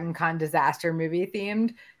Drinkin Con disaster movie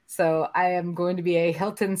themed. So I am going to be a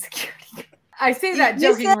Hilton security. I say that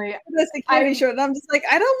You said jokingly. the security shirt, and I'm just like,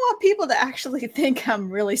 I don't want people to actually think I'm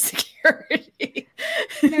really security.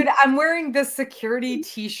 Dude, I'm wearing the security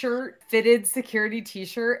t-shirt, fitted security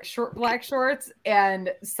t-shirt, short black shorts,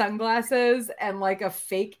 and sunglasses, and like a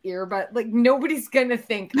fake earbud. Like, nobody's gonna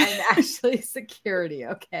think I'm actually security,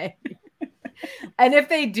 okay? And if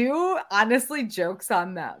they do, honestly, joke's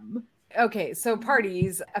on them. Okay, so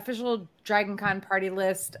parties, official Dragon Con party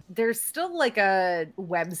list. There's still like a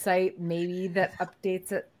website maybe that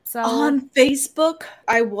updates itself. On Facebook,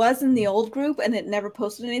 I was in the old group and it never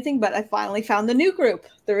posted anything, but I finally found the new group.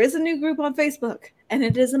 There is a new group on Facebook and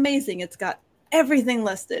it is amazing. It's got everything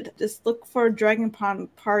listed. Just look for Dragon Con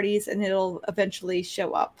parties and it'll eventually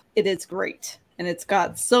show up. It is great. And it's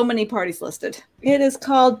got so many parties listed. It is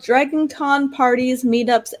called Dragon Con Parties,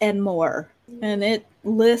 Meetups, and More. And it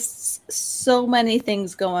lists so many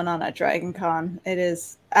things going on at Dragon Con. It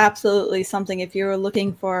is absolutely something if you're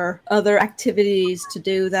looking for other activities to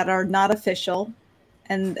do that are not official.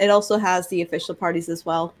 And it also has the official parties as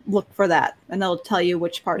well. Look for that. And it'll tell you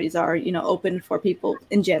which parties are, open for people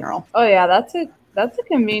in general. Oh yeah, that's a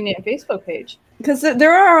convenient Facebook page. Because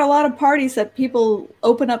there are a lot of parties that people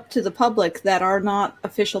open up to the public that are not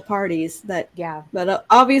official parties. But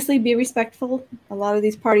obviously be respectful. A lot of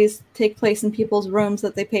these parties take place in people's rooms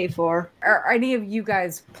that they pay for. Are any of you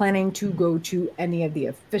guys planning to go to any of the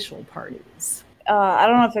official parties? I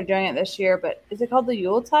don't know if they're doing it this year, but is it called the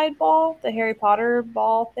Yuletide Ball? The Harry Potter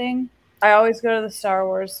ball thing? I always go to the Star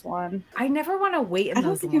Wars one. I never want to wait in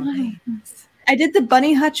those lines. I did the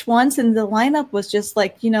Bunny Hutch once, and the lineup was just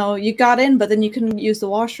like, you got in, but then you couldn't use the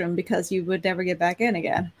washroom because you would never get back in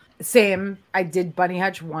again. Same. I did Bunny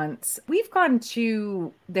Hutch once. We've gone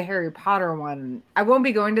to the Harry Potter one. I won't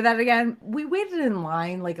be going to that again. We waited in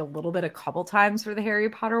line like a couple times for the Harry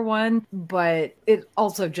Potter one, but it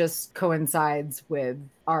also just coincides with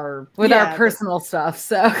our personal stuff.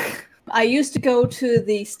 So I used to go to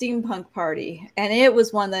the steampunk party, and it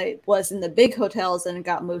was one that was in the big hotels and it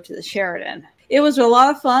got moved to the Sheraton. It was a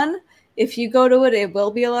lot of fun. If you go to it, it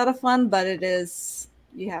will be a lot of fun, but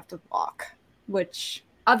you have to walk, which...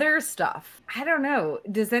 Other stuff. I don't know.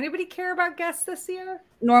 Does anybody care about guests this year?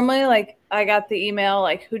 Normally, I got the email,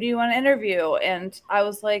 who do you want to interview? And I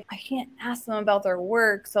was like, I can't ask them about their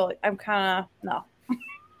work. So I'm kind of, no,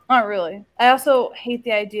 not really. I also hate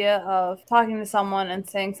the idea of talking to someone and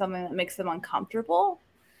saying something that makes them uncomfortable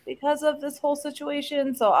because of this whole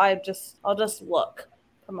situation. So I'll just look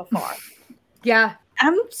from afar. Yeah.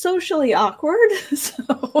 I'm socially awkward,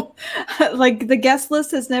 so the guest list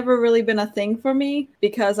has never really been a thing for me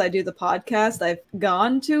because I do the podcast. I've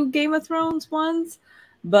gone to Game of Thrones once,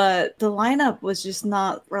 but the lineup was just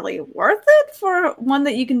not really worth it for one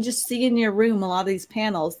that you can just see in your room. A lot of these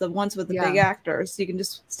panels, the ones with the big actors, you can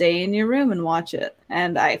just stay in your room and watch it.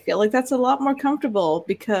 And I feel like that's a lot more comfortable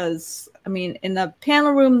because, in a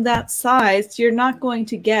panel room that size, you're not going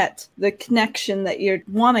to get the connection that you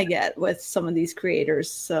want to get with some of these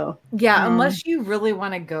creators. So unless you really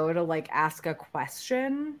want to go to ask a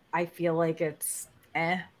question, I feel like it's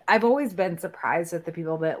I've always been surprised at the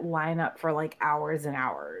people that line up for hours and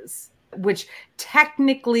hours, which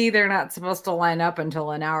technically they're not supposed to line up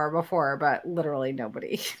until an hour before, but literally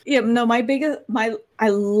nobody. Yeah, no, I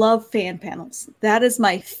love fan panels. That is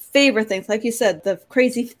my favorite thing. Like you said, the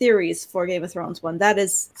crazy theories for Game of Thrones one, that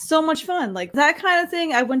is so much fun. That kind of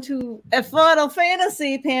thing. I went to a Final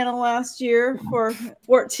Fantasy panel last year for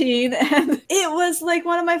 14, and it was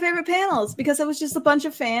one of my favorite panels because it was just a bunch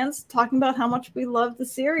of fans talking about how much we love the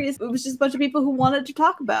series. It was just a bunch of people who wanted to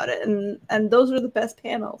talk about it, and those were the best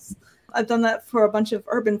panels. I've done that for a bunch of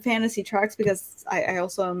urban fantasy tracks because I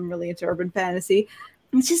also am really into urban fantasy.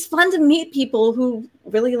 It's just fun to meet people who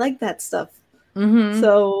really like that stuff. Mm-hmm.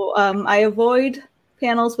 So I avoid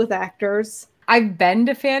panels with actors. I've been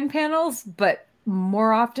to fan panels, but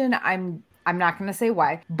more often I'm not going to say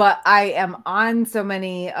why, but I am on so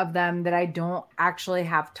many of them that I don't actually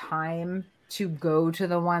have time to go to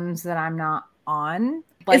the ones that I'm not on.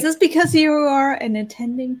 Is this because you are an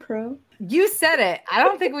attending pro? You said it. I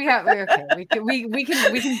don't think we have. Okay, we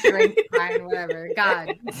can drink, fine, whatever.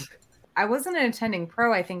 God, I wasn't an attending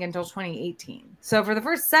pro, I think, until 2018. So for the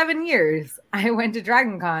first 7 years, I went to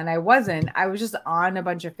Dragon Con. I was just on a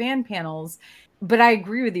bunch of fan panels. But I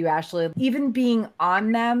agree with you, Ashley. Even being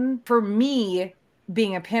on them, for me,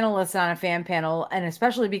 being a panelist on a fan panel, and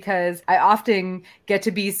especially because I often get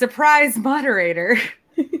to be surprise moderator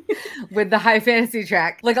with the high fantasy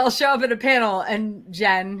track. I'll show up at a panel and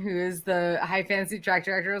Jen, who is the high fantasy track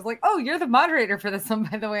director, was like, "Oh, you're the moderator for this one,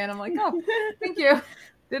 by the way." And I'm like, "Oh, thank you.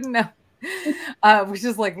 Didn't know." Which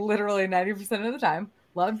is literally 90% of the time.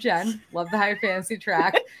 love Jen, love the high fantasy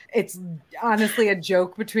track. It's honestly a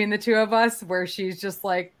joke between the two of us where she's just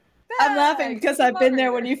like, I'm laughing because I've been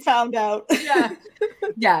there when you found out. Yeah.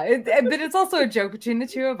 But it's also a joke between the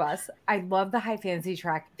two of us. I love the high fantasy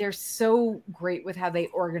track. They're so great with how they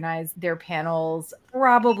organize their panels.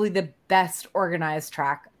 Probably the best organized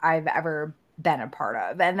track I've ever been a part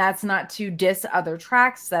of. And that's not to diss other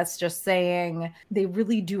tracks. That's just saying they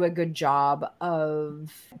really do a good job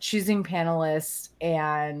of choosing panelists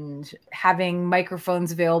and having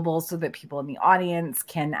microphones available so that people in the audience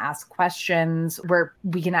can ask questions where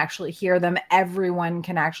we can actually hear them. Everyone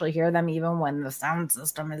can actually hear them, even when the sound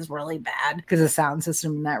system is really bad, because the sound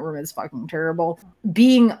system in that room is fucking terrible.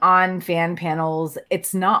 Being on fan panels,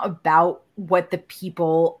 it's not about what the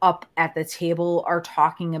people up at the table are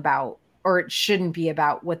talking about, or it shouldn't be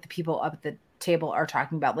about what the people up at the table are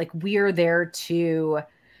talking about. Like, we're there to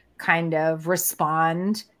kind of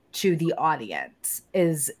respond to the audience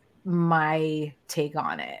is my take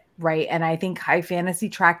on it, right? And I think High Fantasy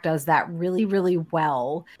Track does that really, really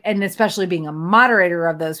well. And especially being a moderator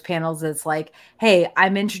of those panels, it's like, hey,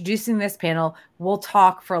 I'm introducing this panel. We'll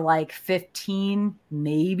talk for like 15,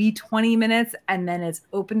 maybe 20 minutes, and then it's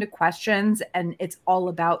open to questions. And it's all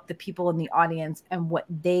about the people in the audience and what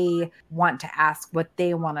they want to ask, what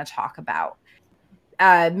they want to talk about.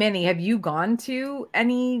 Manny, have you gone to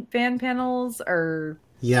any fan panels or...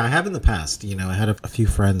 Yeah, I have in the past. You know, I had a few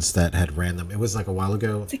friends that had ran them. It was like a while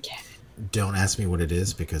ago. Don't ask me what it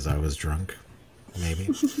is because I was drunk, maybe.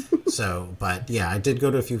 But yeah, I did go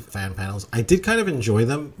to a few fan panels. I did kind of enjoy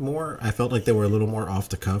them more. I felt like they were a little more off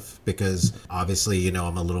the cuff because obviously, you know,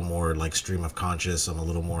 I'm a little more like stream of conscious. I'm a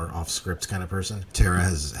little more off script kind of person. Tara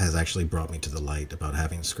has actually brought me to the light about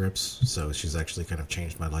having scripts. So she's actually kind of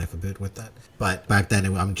changed my life a bit with that. But back then,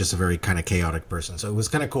 I'm just a very kind of chaotic person. So it was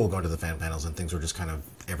kind of cool going to the fan panels and things were just kind of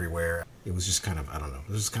everywhere. It was just kind of, I don't know.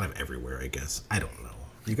 It was just kind of everywhere, I guess. I don't know.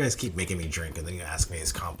 You guys keep making me drink, and then you ask me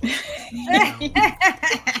these complex questions.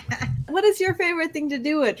 What is your favorite thing to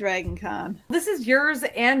do at Drinkin Con? This is yours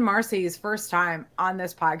and Marcy's first time on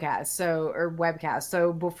this podcast, or webcast.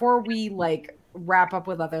 So before we like wrap up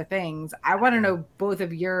with other things, I want to know both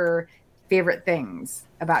of your favorite things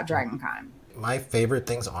about Drinkin Con. My favorite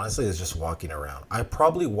things, honestly, is just walking around. I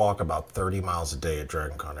probably walk about 30 miles a day at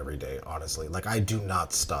Drinkin Con every day, honestly. Like, I do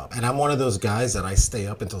not stop. And I'm one of those guys that I stay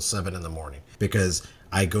up until 7 in the morning because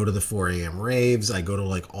I go to the 4 a.m. raves. I go to,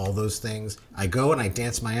 like, all those things. I go and I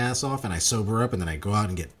dance my ass off and I sober up and then I go out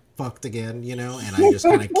and get fucked again, you know? And I just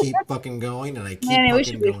kind of keep fucking going and I keep fucking going. We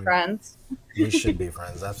should be friends. We should be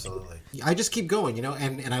friends, absolutely. I just keep going, you know,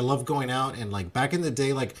 and I love going out. And like back in the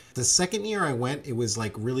day, like the second year I went, it was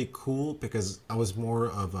like really cool because I was more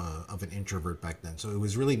of an introvert back then. So it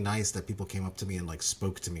was really nice that people came up to me and like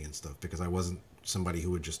spoke to me and stuff because I wasn't somebody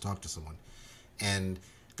who would just talk to someone. And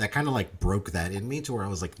that kind of like broke that in me to where I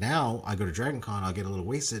was like, now I go to Drinkin Con, I'll get a little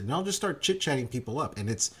wasted and I'll just start chit-chatting people up. And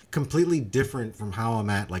it's completely different from how I'm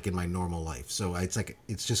at like in my normal life. So it's like,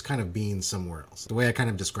 it's just kind of being somewhere else. The way I kind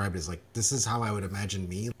of describe it is like, this is how I would imagine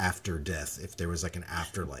me after death. If there was like an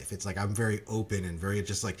afterlife, it's like, I'm very open and very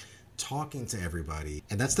just like talking to everybody.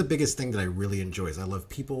 And that's the biggest thing that I really enjoy is I love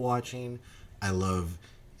people watching. I love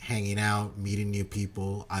hanging out, meeting new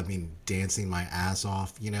people. I mean, dancing my ass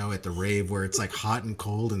off, you know, at the rave where it's like hot and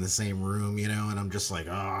cold in the same room, you know, and I'm just like,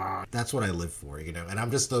 that's what I live for, you know. And I'm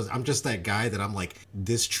just that guy that I'm like,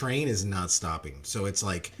 this train is not stopping. So it's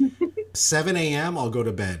like 7 a.m. I'll go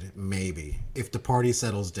to bed, maybe, if the party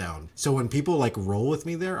settles down. So when people like roll with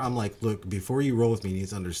me there, I'm like, look, before you roll with me, you need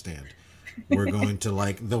to understand. We're going to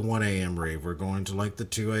like the 1 a.m. rave. We're going to like the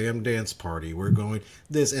 2 a.m. dance party. We're going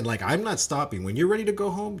this. And like, I'm not stopping. When you're ready to go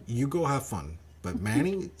home, you go have fun. But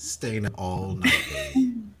Manny, staying up all night,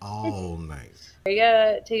 baby. All night. You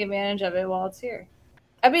gotta take advantage of it while it's here.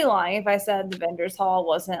 I'd be lying if I said the vendor's hall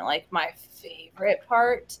wasn't like my favorite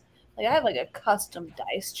part. Like, I have like a custom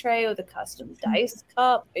dice tray with a custom dice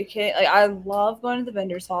cup. Okay, like I love going to the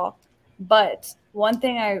vendor's hall. But one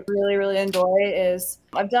thing I really, really enjoy is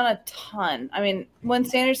I've done a ton. I mean, when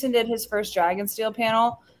Sanderson did his first Dragonsteel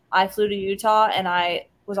panel, I flew to Utah and I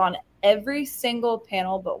was on every single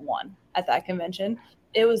panel but one at that convention.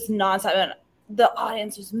 It was nonstop. And the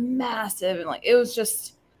audience was massive and like it was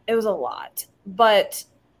a lot. But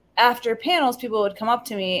after panels, people would come up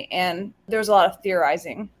to me and there was a lot of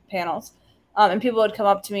theorizing panels. And people would come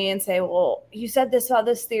up to me and say, well, you said this about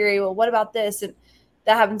this theory. Well, what about this? And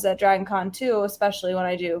that happens at Drinkin Con too, especially when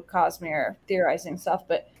I do Cosmere theorizing stuff.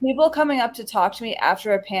 But people coming up to talk to me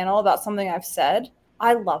after a panel about something I've said,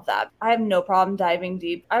 I love that. I have no problem diving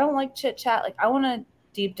deep. I don't like chit chat. Like I want to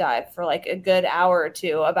deep dive for like a good hour or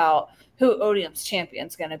two about who Odium's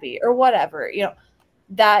champion's going to be or whatever. You know,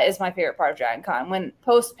 that is my favorite part of Dragon Con. When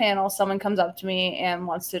post panel, someone comes up to me and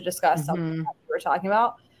wants to discuss something that we're talking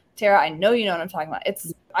about. Tara, I know you know what I'm talking about.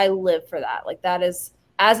 I live for that. Like, that is,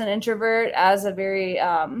 as an introvert, as a very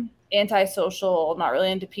antisocial, not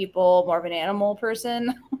really into people, more of an animal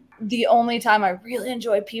person, the only time I really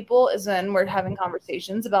enjoy people is when we're having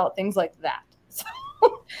conversations about things like that. So,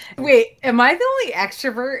 wait, am I the only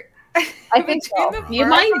extrovert? I think so. You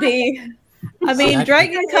might be. I mean,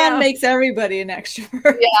 Drinkin Con makes everybody an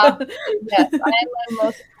extrovert. Yeah.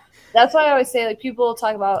 Yes. That's why I always say, like, people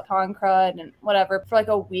talk about con crud and whatever. For like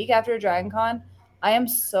a week after Dragon Con, I am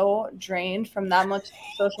so drained from that much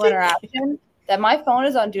social interaction that my phone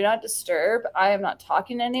is on Do Not Disturb. I am not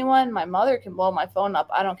talking to anyone. My mother can blow my phone up.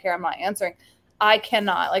 I don't care. I'm not answering. I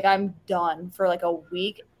cannot. Like, I'm done for like a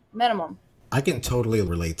week minimum. I can totally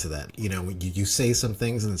relate to that. You know, you say some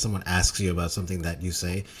things and then someone asks you about something that you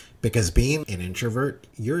say, because being an introvert,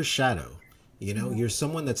 you're a shadow. You know, you're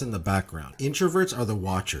someone that's in the background. Introverts are the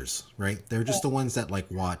watchers, right? They're just the ones that like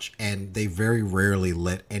watch, and they very rarely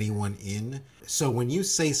let anyone in. So when you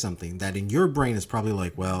say something that in your brain is probably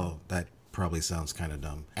like, well, that probably sounds kind of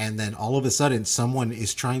dumb. And then all of a sudden someone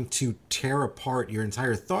is trying to tear apart your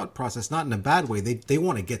entire thought process, not in a bad way. They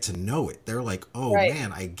want to get to know it. They're like, oh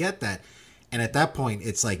man, I get that. And at that point,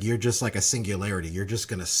 it's like you're just like a singularity. You're just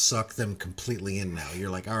going to suck them completely in now. You're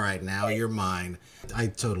like, all right, now you're mine. I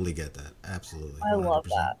totally get that. Absolutely. 100%. I love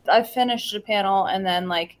that. I finished a panel and then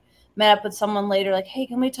like met up with someone later, like, hey,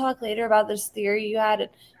 can we talk later about this theory you had?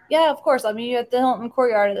 Yeah, of course. I'll meet you at the Hilton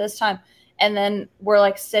Courtyard at this time. And then we're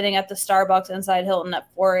like sitting at the Starbucks inside Hilton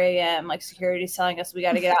at 4 a.m. Like, security's telling us we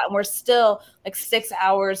got to get out. And we're still like 6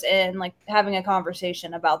 hours in, like having a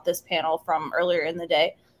conversation about this panel from earlier in the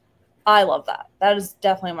day. I love that. That is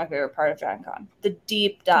definitely my favorite part of Dragon Con. The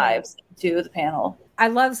deep dives into the panel. I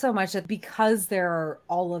love so much that because there are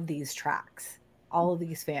all of these tracks, all of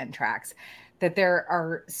these fan tracks, that there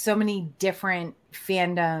are so many different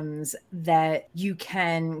fandoms that you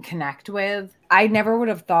can connect with. I never would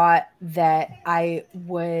have thought that I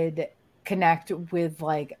would connect with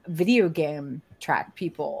like video game track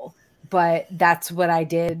people, but that's what I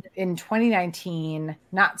did in 2019,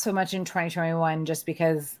 not so much in 2021, just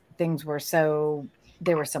because things were so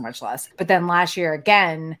much less. But then last year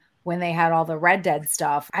again, when they had all the Red Dead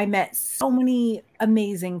stuff, I met so many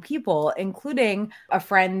amazing people, including a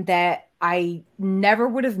friend that I never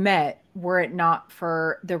would have met were it not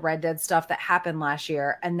for the Red Dead stuff that happened last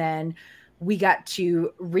year. And then we got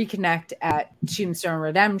to reconnect at Tombstone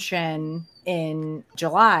Redemption in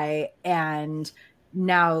July, and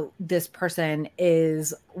now this person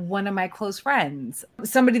is one of my close friends.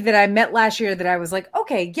 Somebody that I met last year that I was like,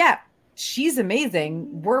 okay, yeah, she's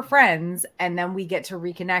amazing. We're friends. And then we get to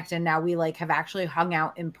reconnect. And now we like have actually hung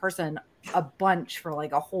out in person a bunch for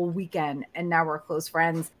like a whole weekend. And now we're close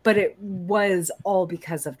friends. But it was all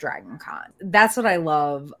because of Dragon Con. That's what I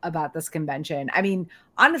love about this convention. I mean,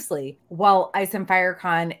 honestly, while Ice and Fire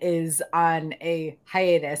Con is on a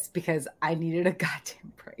hiatus because I needed a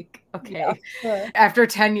goddamn break. Okay. Yeah, sure. After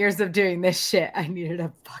 10 years of doing this shit, I needed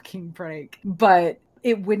a fucking break. But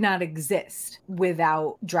it would not exist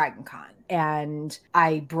without Dragon Con. And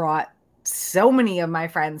I brought so many of my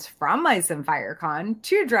friends from Ice and Fire Con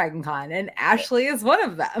to Dragon Con, and Ashley is one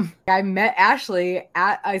of them. I met Ashley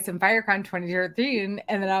at Ice and Fire Con 2013,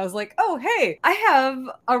 and then I was like, oh, hey, I have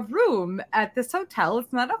a room at this hotel.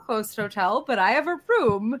 It's not a host hotel, but I have a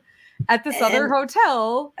room at this other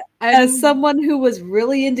hotel. And as someone who was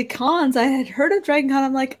really into cons, I had heard of Dragon Con.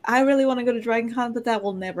 I'm like, I really want to go to Dragon Con, but that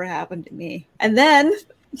will never happen to me. And then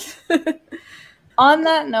on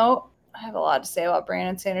that note, I have a lot to say about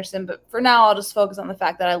Brandon Sanderson, but for now I'll just focus on the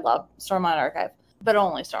fact that I love Stormlight Archive, but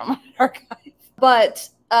only Stormlight Archive. But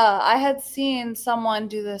I had seen someone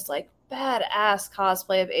do this like badass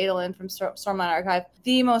cosplay of Adolin from Stormlight Archive,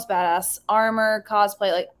 the most badass armor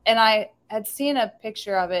cosplay, like, and I had seen a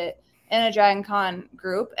picture of it in a Dragon Con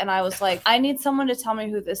group, and I was like, I need someone to tell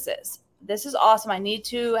me who this is. This is awesome. I need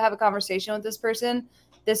to have a conversation with this person.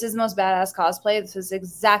 This is the most badass cosplay. This is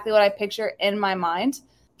exactly what I picture in my mind.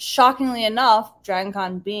 Shockingly enough, Dragon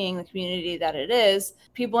Con being the community that it is,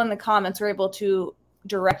 people in the comments were able to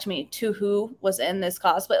direct me to who was in this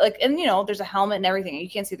cosplay. Like, and you know, there's a helmet and everything. You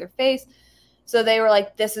can't see their face. So they were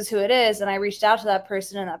like, this is who it is. And I reached out to that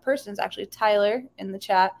person, and that person is actually Tyler in the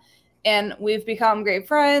chat. And we've become great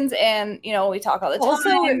friends, and you know, we talk all the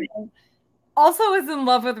time. Also is in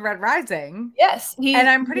love with Red Rising. Yes. And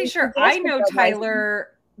I'm pretty sure I know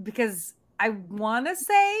Tyler because I want to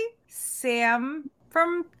say Sam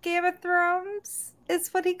from Game of Thrones is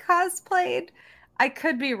what he cosplayed. I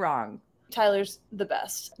could be wrong. Tyler's the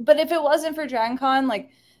best. But if it wasn't for Dragon Con, like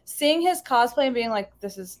seeing his cosplay and being like,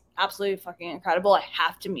 this is absolutely fucking incredible. I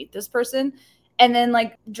have to meet this person. And then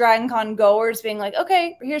like Dragon Con goers being like,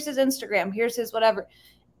 okay, here's his Instagram, here's his whatever.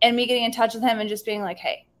 And me getting in touch with him and just being like,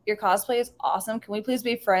 hey, your cosplay is awesome. Can we please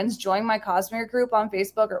be friends? Join my cosplayer group on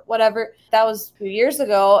Facebook or whatever. That was 2 years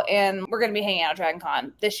ago. And we're going to be hanging out at Dragon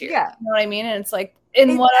Con this year. Yeah. You know what I mean? And it's like,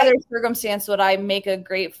 in what other circumstance would I make a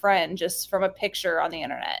great friend just from a picture on the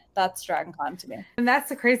internet? That's Dragon Con to me. And that's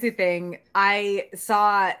the crazy thing. I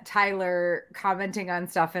saw Tyler commenting on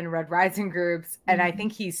stuff in Red Rising groups, and I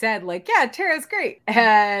think he said, like, yeah, Tara's great.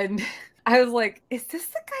 And I was like, is this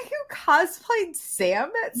the guy who cosplayed Sam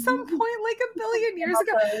at some point, like a billion years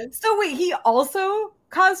ago? So wait, he also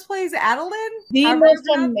cosplays Adeline? The most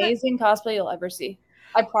amazing cosplay you'll ever see.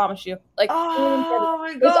 I promise you. Like, oh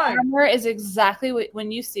my his god, armor is exactly what,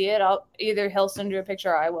 when you see it, he'll send you a picture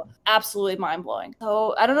or I will. Absolutely mind blowing.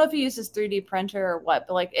 So I don't know if he uses 3D printer or what,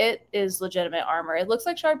 but like it is legitimate armor. It looks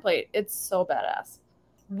like shard plate. It's so badass.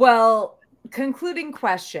 Well, concluding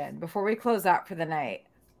question before we close out for the night.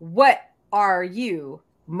 What are you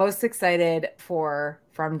most excited for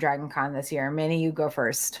from Dragon Con this year? Manny, you go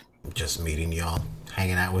first. Just meeting y'all,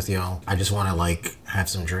 hanging out with y'all. I just want to like have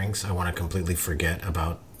some drinks. I want to completely forget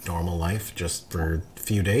about normal life just for a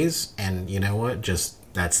few days. And you know what?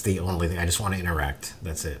 That's the only thing. I just want to interact.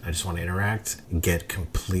 That's it. I just want to interact, get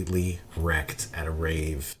completely wrecked at a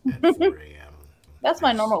rave at 4 a.m. That's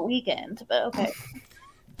my normal weekend, but okay.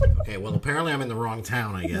 Okay, well, apparently I'm in the wrong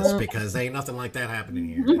town, I guess, because ain't nothing like that happening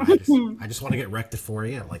here. I just want to get wrecked at 4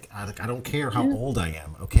 a.m. Like, I don't care how old I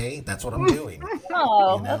am, okay? That's what I'm doing.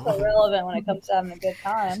 Oh, you know? That's irrelevant when it comes to having a good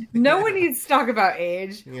time. No one needs to talk about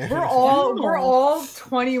age. Yeah. We're all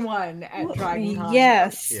 21 at Dragon Con.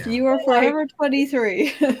 Yes, yeah. You are forever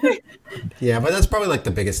 23. Yeah, but that's probably like the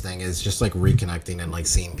biggest thing is just like reconnecting and like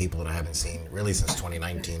seeing people that I haven't seen really since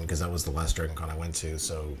 2019 because that was the last Drinkin Con I went to.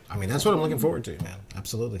 So, I mean, that's what I'm looking forward to, man.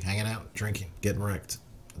 Absolutely. Hanging out, drinking, getting wrecked.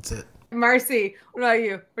 That's it. Marcy, what about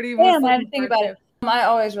you? What do you I had to think about it. I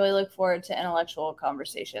always really look forward to intellectual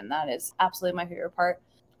conversation. That is absolutely my favorite part.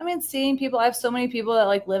 I mean, seeing people, I have so many people that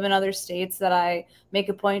like live in other states that I make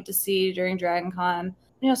a point to see during Dragon Con.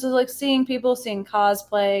 You know, so like seeing people, seeing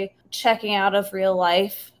cosplay, checking out of real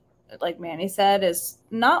life, like Manny said, is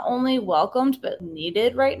not only welcomed, but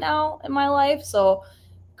needed right now in my life. So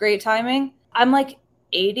great timing. I'm like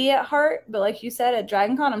 80 at heart, but like you said, at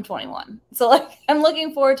Dragon Con, I'm 21. So like I'm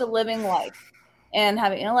looking forward to living life and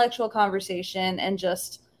having intellectual conversation and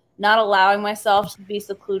just not allowing myself to be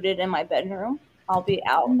secluded in my bedroom. I'll be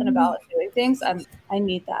out and about doing things. I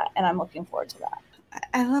need that, and I'm looking forward to that.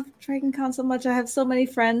 I love Drinkin Con so much. I have so many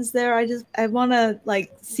friends there. I want to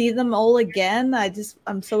like see them all again.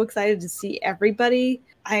 I'm so excited to see everybody.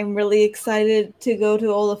 I'm really excited to go to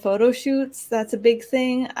all the photo shoots. That's a big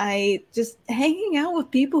thing. I just hanging out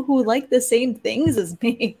with people who like the same things as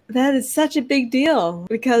me. That is such a big deal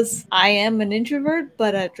because I am an introvert,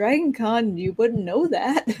 but at Dragon Con, you wouldn't know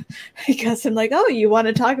that because I'm like, oh, you want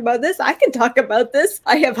to talk about this? I can talk about this.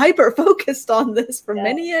 I have hyper focused on this for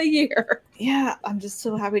many a year. Yeah, I'm just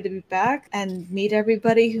so happy to be back and meet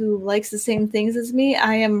everybody who likes the same things as me.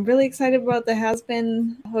 I am really excited about the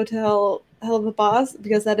Has-Been Hotel Hell of a Boss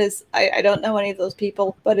because that is I don't know any of those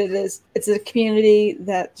people, but it's a community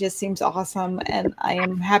that just seems awesome and I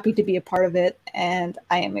am happy to be a part of it and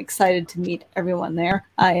I am excited to meet everyone there.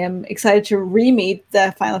 I am excited to re-meet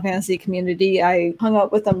the Final Fantasy community. I hung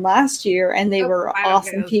out with them last year and they were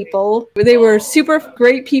awesome people. They were super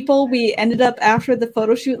great people. We ended up after the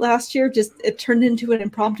photo shoot last year, it turned into an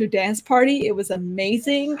impromptu dance party. It was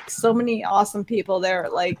amazing. So many awesome people there,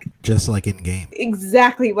 like just like in game.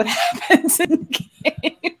 Exactly what happens in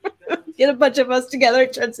game. Get a bunch of us together,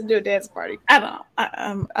 it turns into a dance party. I don't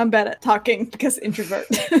know. I'm bad at talking because introvert.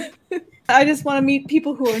 I just want to meet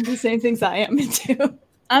people who are into the same things I am into.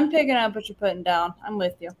 I'm picking up what you're putting down. I'm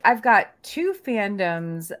with you. I've got two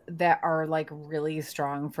fandoms that are like really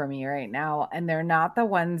strong for me right now, and they're not the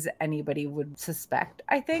ones anybody would suspect,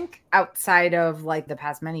 I think, outside of like the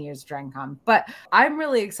past many years of Dragon Con. But I'm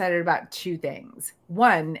really excited about two things.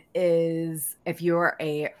 One is if you're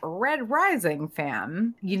a Red Rising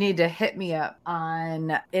fan, you need to hit me up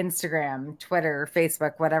on Instagram, Twitter,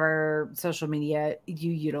 Facebook, whatever social media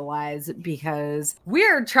you utilize, because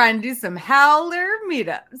we're trying to do some Howler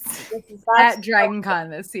meetups at Dragon Con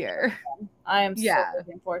this year. I am so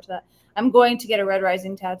looking forward to that. I'm going to get a Red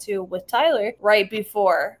Rising tattoo with Tyler right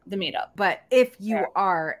before the meetup. But if you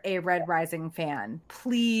are a Red Rising fan,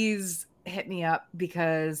 please hit me up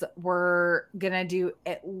because we're gonna do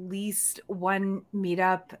at least one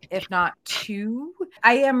meetup, if not two,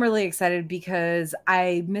 I am really excited because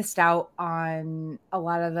I missed out on a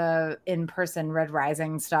lot of the in-person Red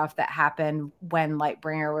Rising stuff that happened when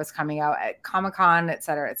Lightbringer was coming out at Comic-Con, et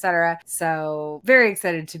cetera, et cetera. So very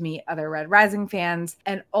excited to meet other Red Rising fans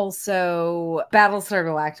and also Battlestar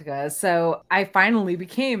Galactica. So I finally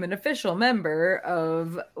became an official member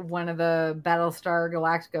of one of the Battlestar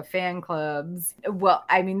Galactica fan clubs. Well,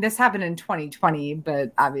 I mean, this happened in 2020,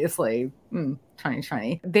 but obviously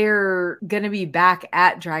 2020. They're going to be back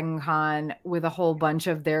at Dragon Con with a whole bunch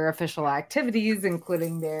of their official activities,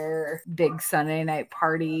 including their big Sunday night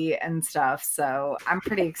party and stuff. So I'm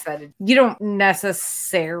pretty excited. You don't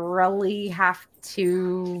necessarily have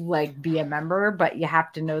to like be a member, but you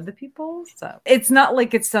have to know the people. So it's not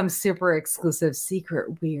like it's some super exclusive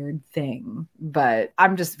secret weird thing, but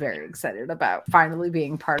I'm just very excited about finally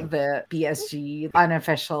being part of the BSG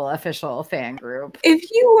unofficial official fan group. If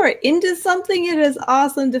you were into something, it is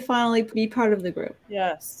awesome to finally be part of the group.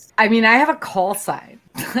 Yes. I mean, I have a call sign.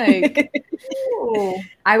 Like,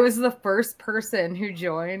 I was the first person who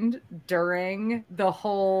joined during the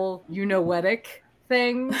whole Unowedic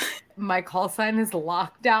thing. My call sign is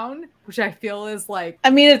lockdown, which I feel is like, I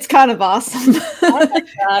mean, it's kind of awesome.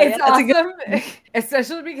 it's awesome,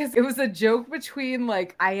 especially because it was a joke between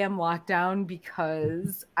like, I am locked down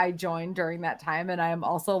because I joined during that time, and I am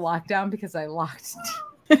also locked down because I locked.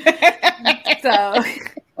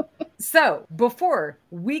 So before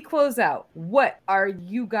we close out, what are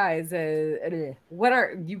you guys? What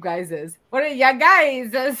are you guys?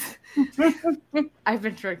 I've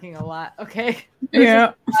been drinking a lot. Okay.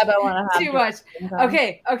 Yeah. I don't want to have Too much.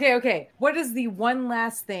 Okay. What is the one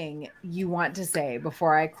last thing you want to say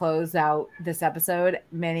before I close out this episode?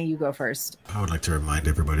 Manny, you go first. I would like to remind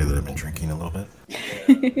everybody that I've been drinking a little bit.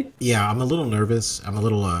 Yeah, I'm a little nervous. I'm a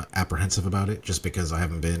little apprehensive about it just because I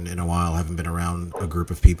haven't been in a while. I haven't been around a group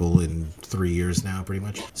of people in 3 years now, pretty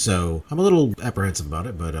much. So I'm a little apprehensive about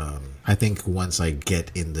it, but I think once I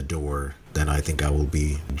get in the door, then I think I will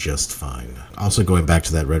be just fine. Also, going back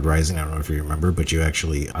to that Red Rising, I don't know if you remember, but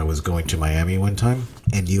I was going to Miami one time,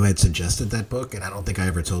 and you had suggested that book, and I don't think I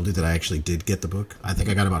ever told you that I actually did get the book. I think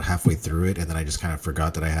I got about halfway through it, and then I just kind of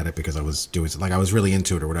forgot that I had it because I was doing, like, I was really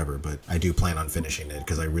into it or whatever, but I do plan on finishing it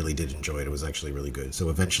because I really did enjoy it. It was actually really good. So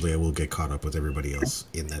eventually I will get caught up with everybody else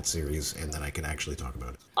in that series, and then I can actually talk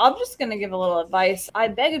about it. I'm just going to give a little advice. I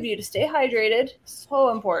beg of you to stay hydrated.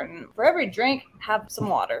 So important. For every drink, have some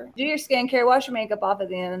water. Do your skincare, wash your makeup off at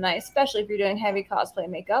the end of the night, especially if you're doing heavy cosplay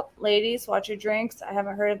makeup. Ladies, watch your drinks. I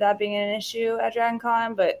haven't heard of that being an issue at Dragon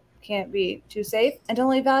Con, but can't be too safe. And don't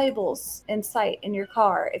leave valuables in sight in your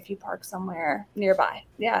car if you park somewhere nearby.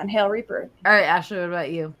 Yeah, and hail Reaper. All right, Ashley, what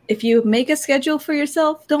about you? If you make a schedule for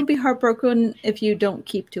yourself, don't be heartbroken if you don't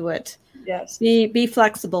keep to it. Yes. Be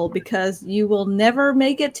flexible because you will never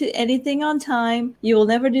make it to anything on time. You will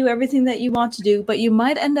never do everything that you want to do, but you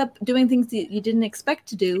might end up doing things that you didn't expect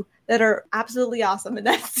to do that are absolutely awesome. And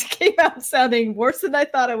that came out sounding worse than I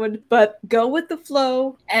thought it would, but go with the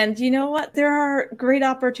flow. And you know what? There are great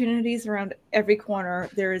opportunities around every corner.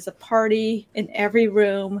 There is a party in every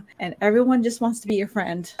room and everyone just wants to be your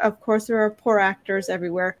friend. Of course, there are poor actors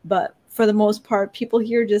everywhere, but for the most part, people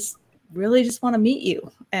here really just want to meet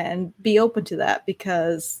you and be open to that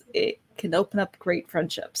because it can open up great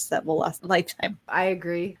friendships that will last a lifetime. I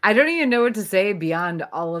agree. I don't even know what to say beyond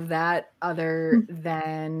all of that other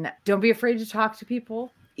than don't be afraid to talk to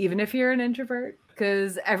people, even if you're an introvert.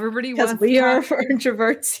 Because everybody wants we are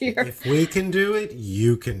introverts here. If we can do it,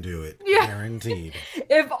 you can do it. Yeah. Guaranteed.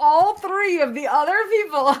 If all three of the other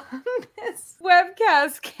people on this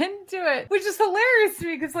webcast can do it, which is hilarious to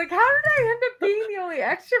me, because like, how did I end up being the only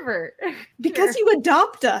extrovert? Because you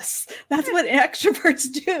adopt us. That's what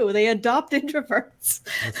extroverts do. They adopt introverts.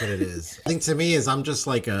 That's what it is. I think to me is I'm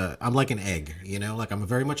like an egg, you know, like I'm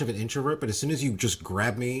very much of an introvert, but as soon as you just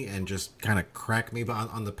grab me and just kind of crack me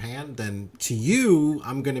on the pan, then to you,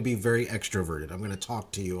 I'm going to be very extroverted. I'm going to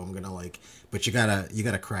talk to you. I'm going to but you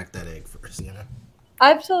gotta crack that egg first, you know?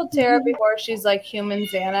 I've told Tara before she's like human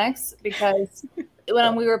Xanax because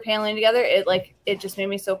when we were paneling together, it just made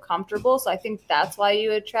me so comfortable. So I think that's why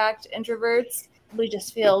you attract introverts. We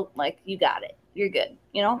just feel like you got it. You're good.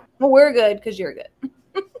 You know, well, we're good because you're good.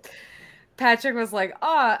 Patrick was like,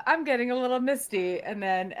 I'm getting a little misty. And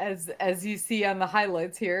then as you see on the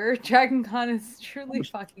highlights here, Dragon Con is truly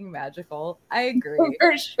fucking magical. I agree.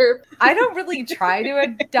 For sure. I don't really try to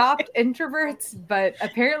adopt introverts, but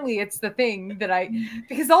apparently it's the thing that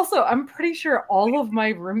because also I'm pretty sure all of my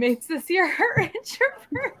roommates this year are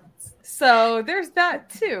introverts. So there's that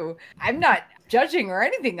too. I'm not judging or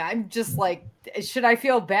anything. I'm just like, should I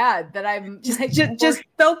feel bad that I'm just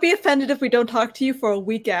don't be offended if we don't talk to you for a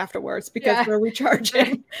week afterwards because we're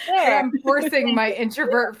recharging. I'm forcing my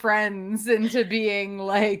introvert friends into being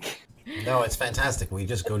like. No, it's fantastic. We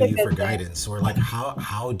just go to you for guidance. We're like,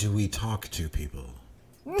 how do we talk to people?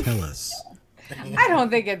 Tell us. I don't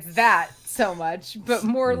think it's that so much, but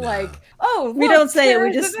more like, oh, we don't say it.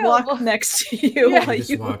 We just walk next to you. Yeah, we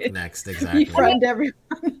just walk next, exactly. Befriend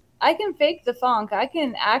everyone. I can fake the funk. I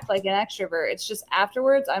can act like an extrovert. It's just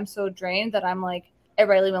afterwards, I'm so drained that I'm like,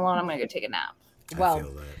 everybody leave me alone. I'm going to go take a nap. Well,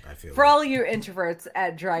 I feel for all you introverts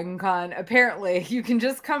at Drinkin Con, apparently you can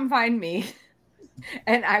just come find me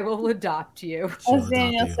and I will adopt you. As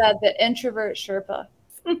Daniel said, the introvert Sherpa.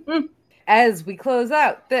 As we close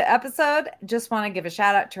out the episode, just want to give a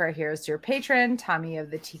shout out to our Heroes to Your patron, Tommy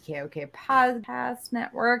of the TKOK Podcast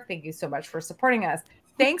Network. Thank you so much for supporting us.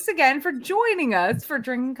 Thanks again for joining us for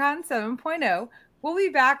Drinkin Con 7.0. We'll be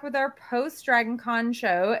back with our post-Dragon Con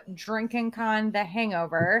show, Drinkin Con The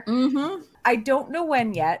Hangover. Mm-hmm. I don't know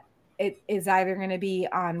when yet. It is either going to be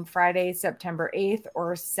on Friday, September 8th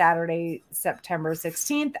or Saturday, September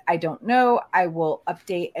 16th. I don't know. I will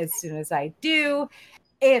update as soon as I do.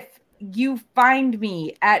 If you find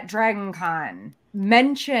me at Dragon Con,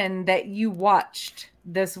 mention that you watched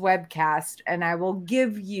this webcast and I will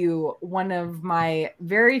give you one of my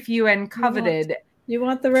very few and coveted. You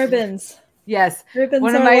want the ribbons. Yes. Ribbons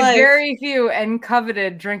one of my life. very few and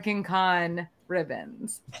coveted Drinkin Con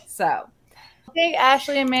ribbons. So I think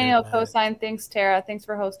Ashley and Manuel co-signed. Thanks, Tara. Thanks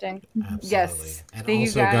for hosting. Absolutely. Yes. And thank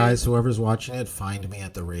also, you guys, whoever's watching it, find me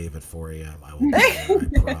at the rave at 4 a.m. I will be there,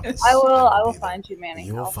 I promise. I will find you, Manny.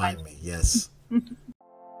 You will find me, yes.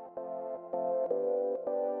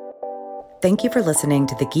 Thank you for listening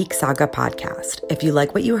to the Geek Saga podcast. If you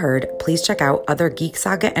like what you heard, please check out other Geek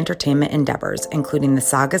Saga entertainment endeavors, including the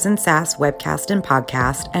Sagas and Sass webcast and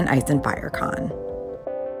podcast and Ice and Fire Con.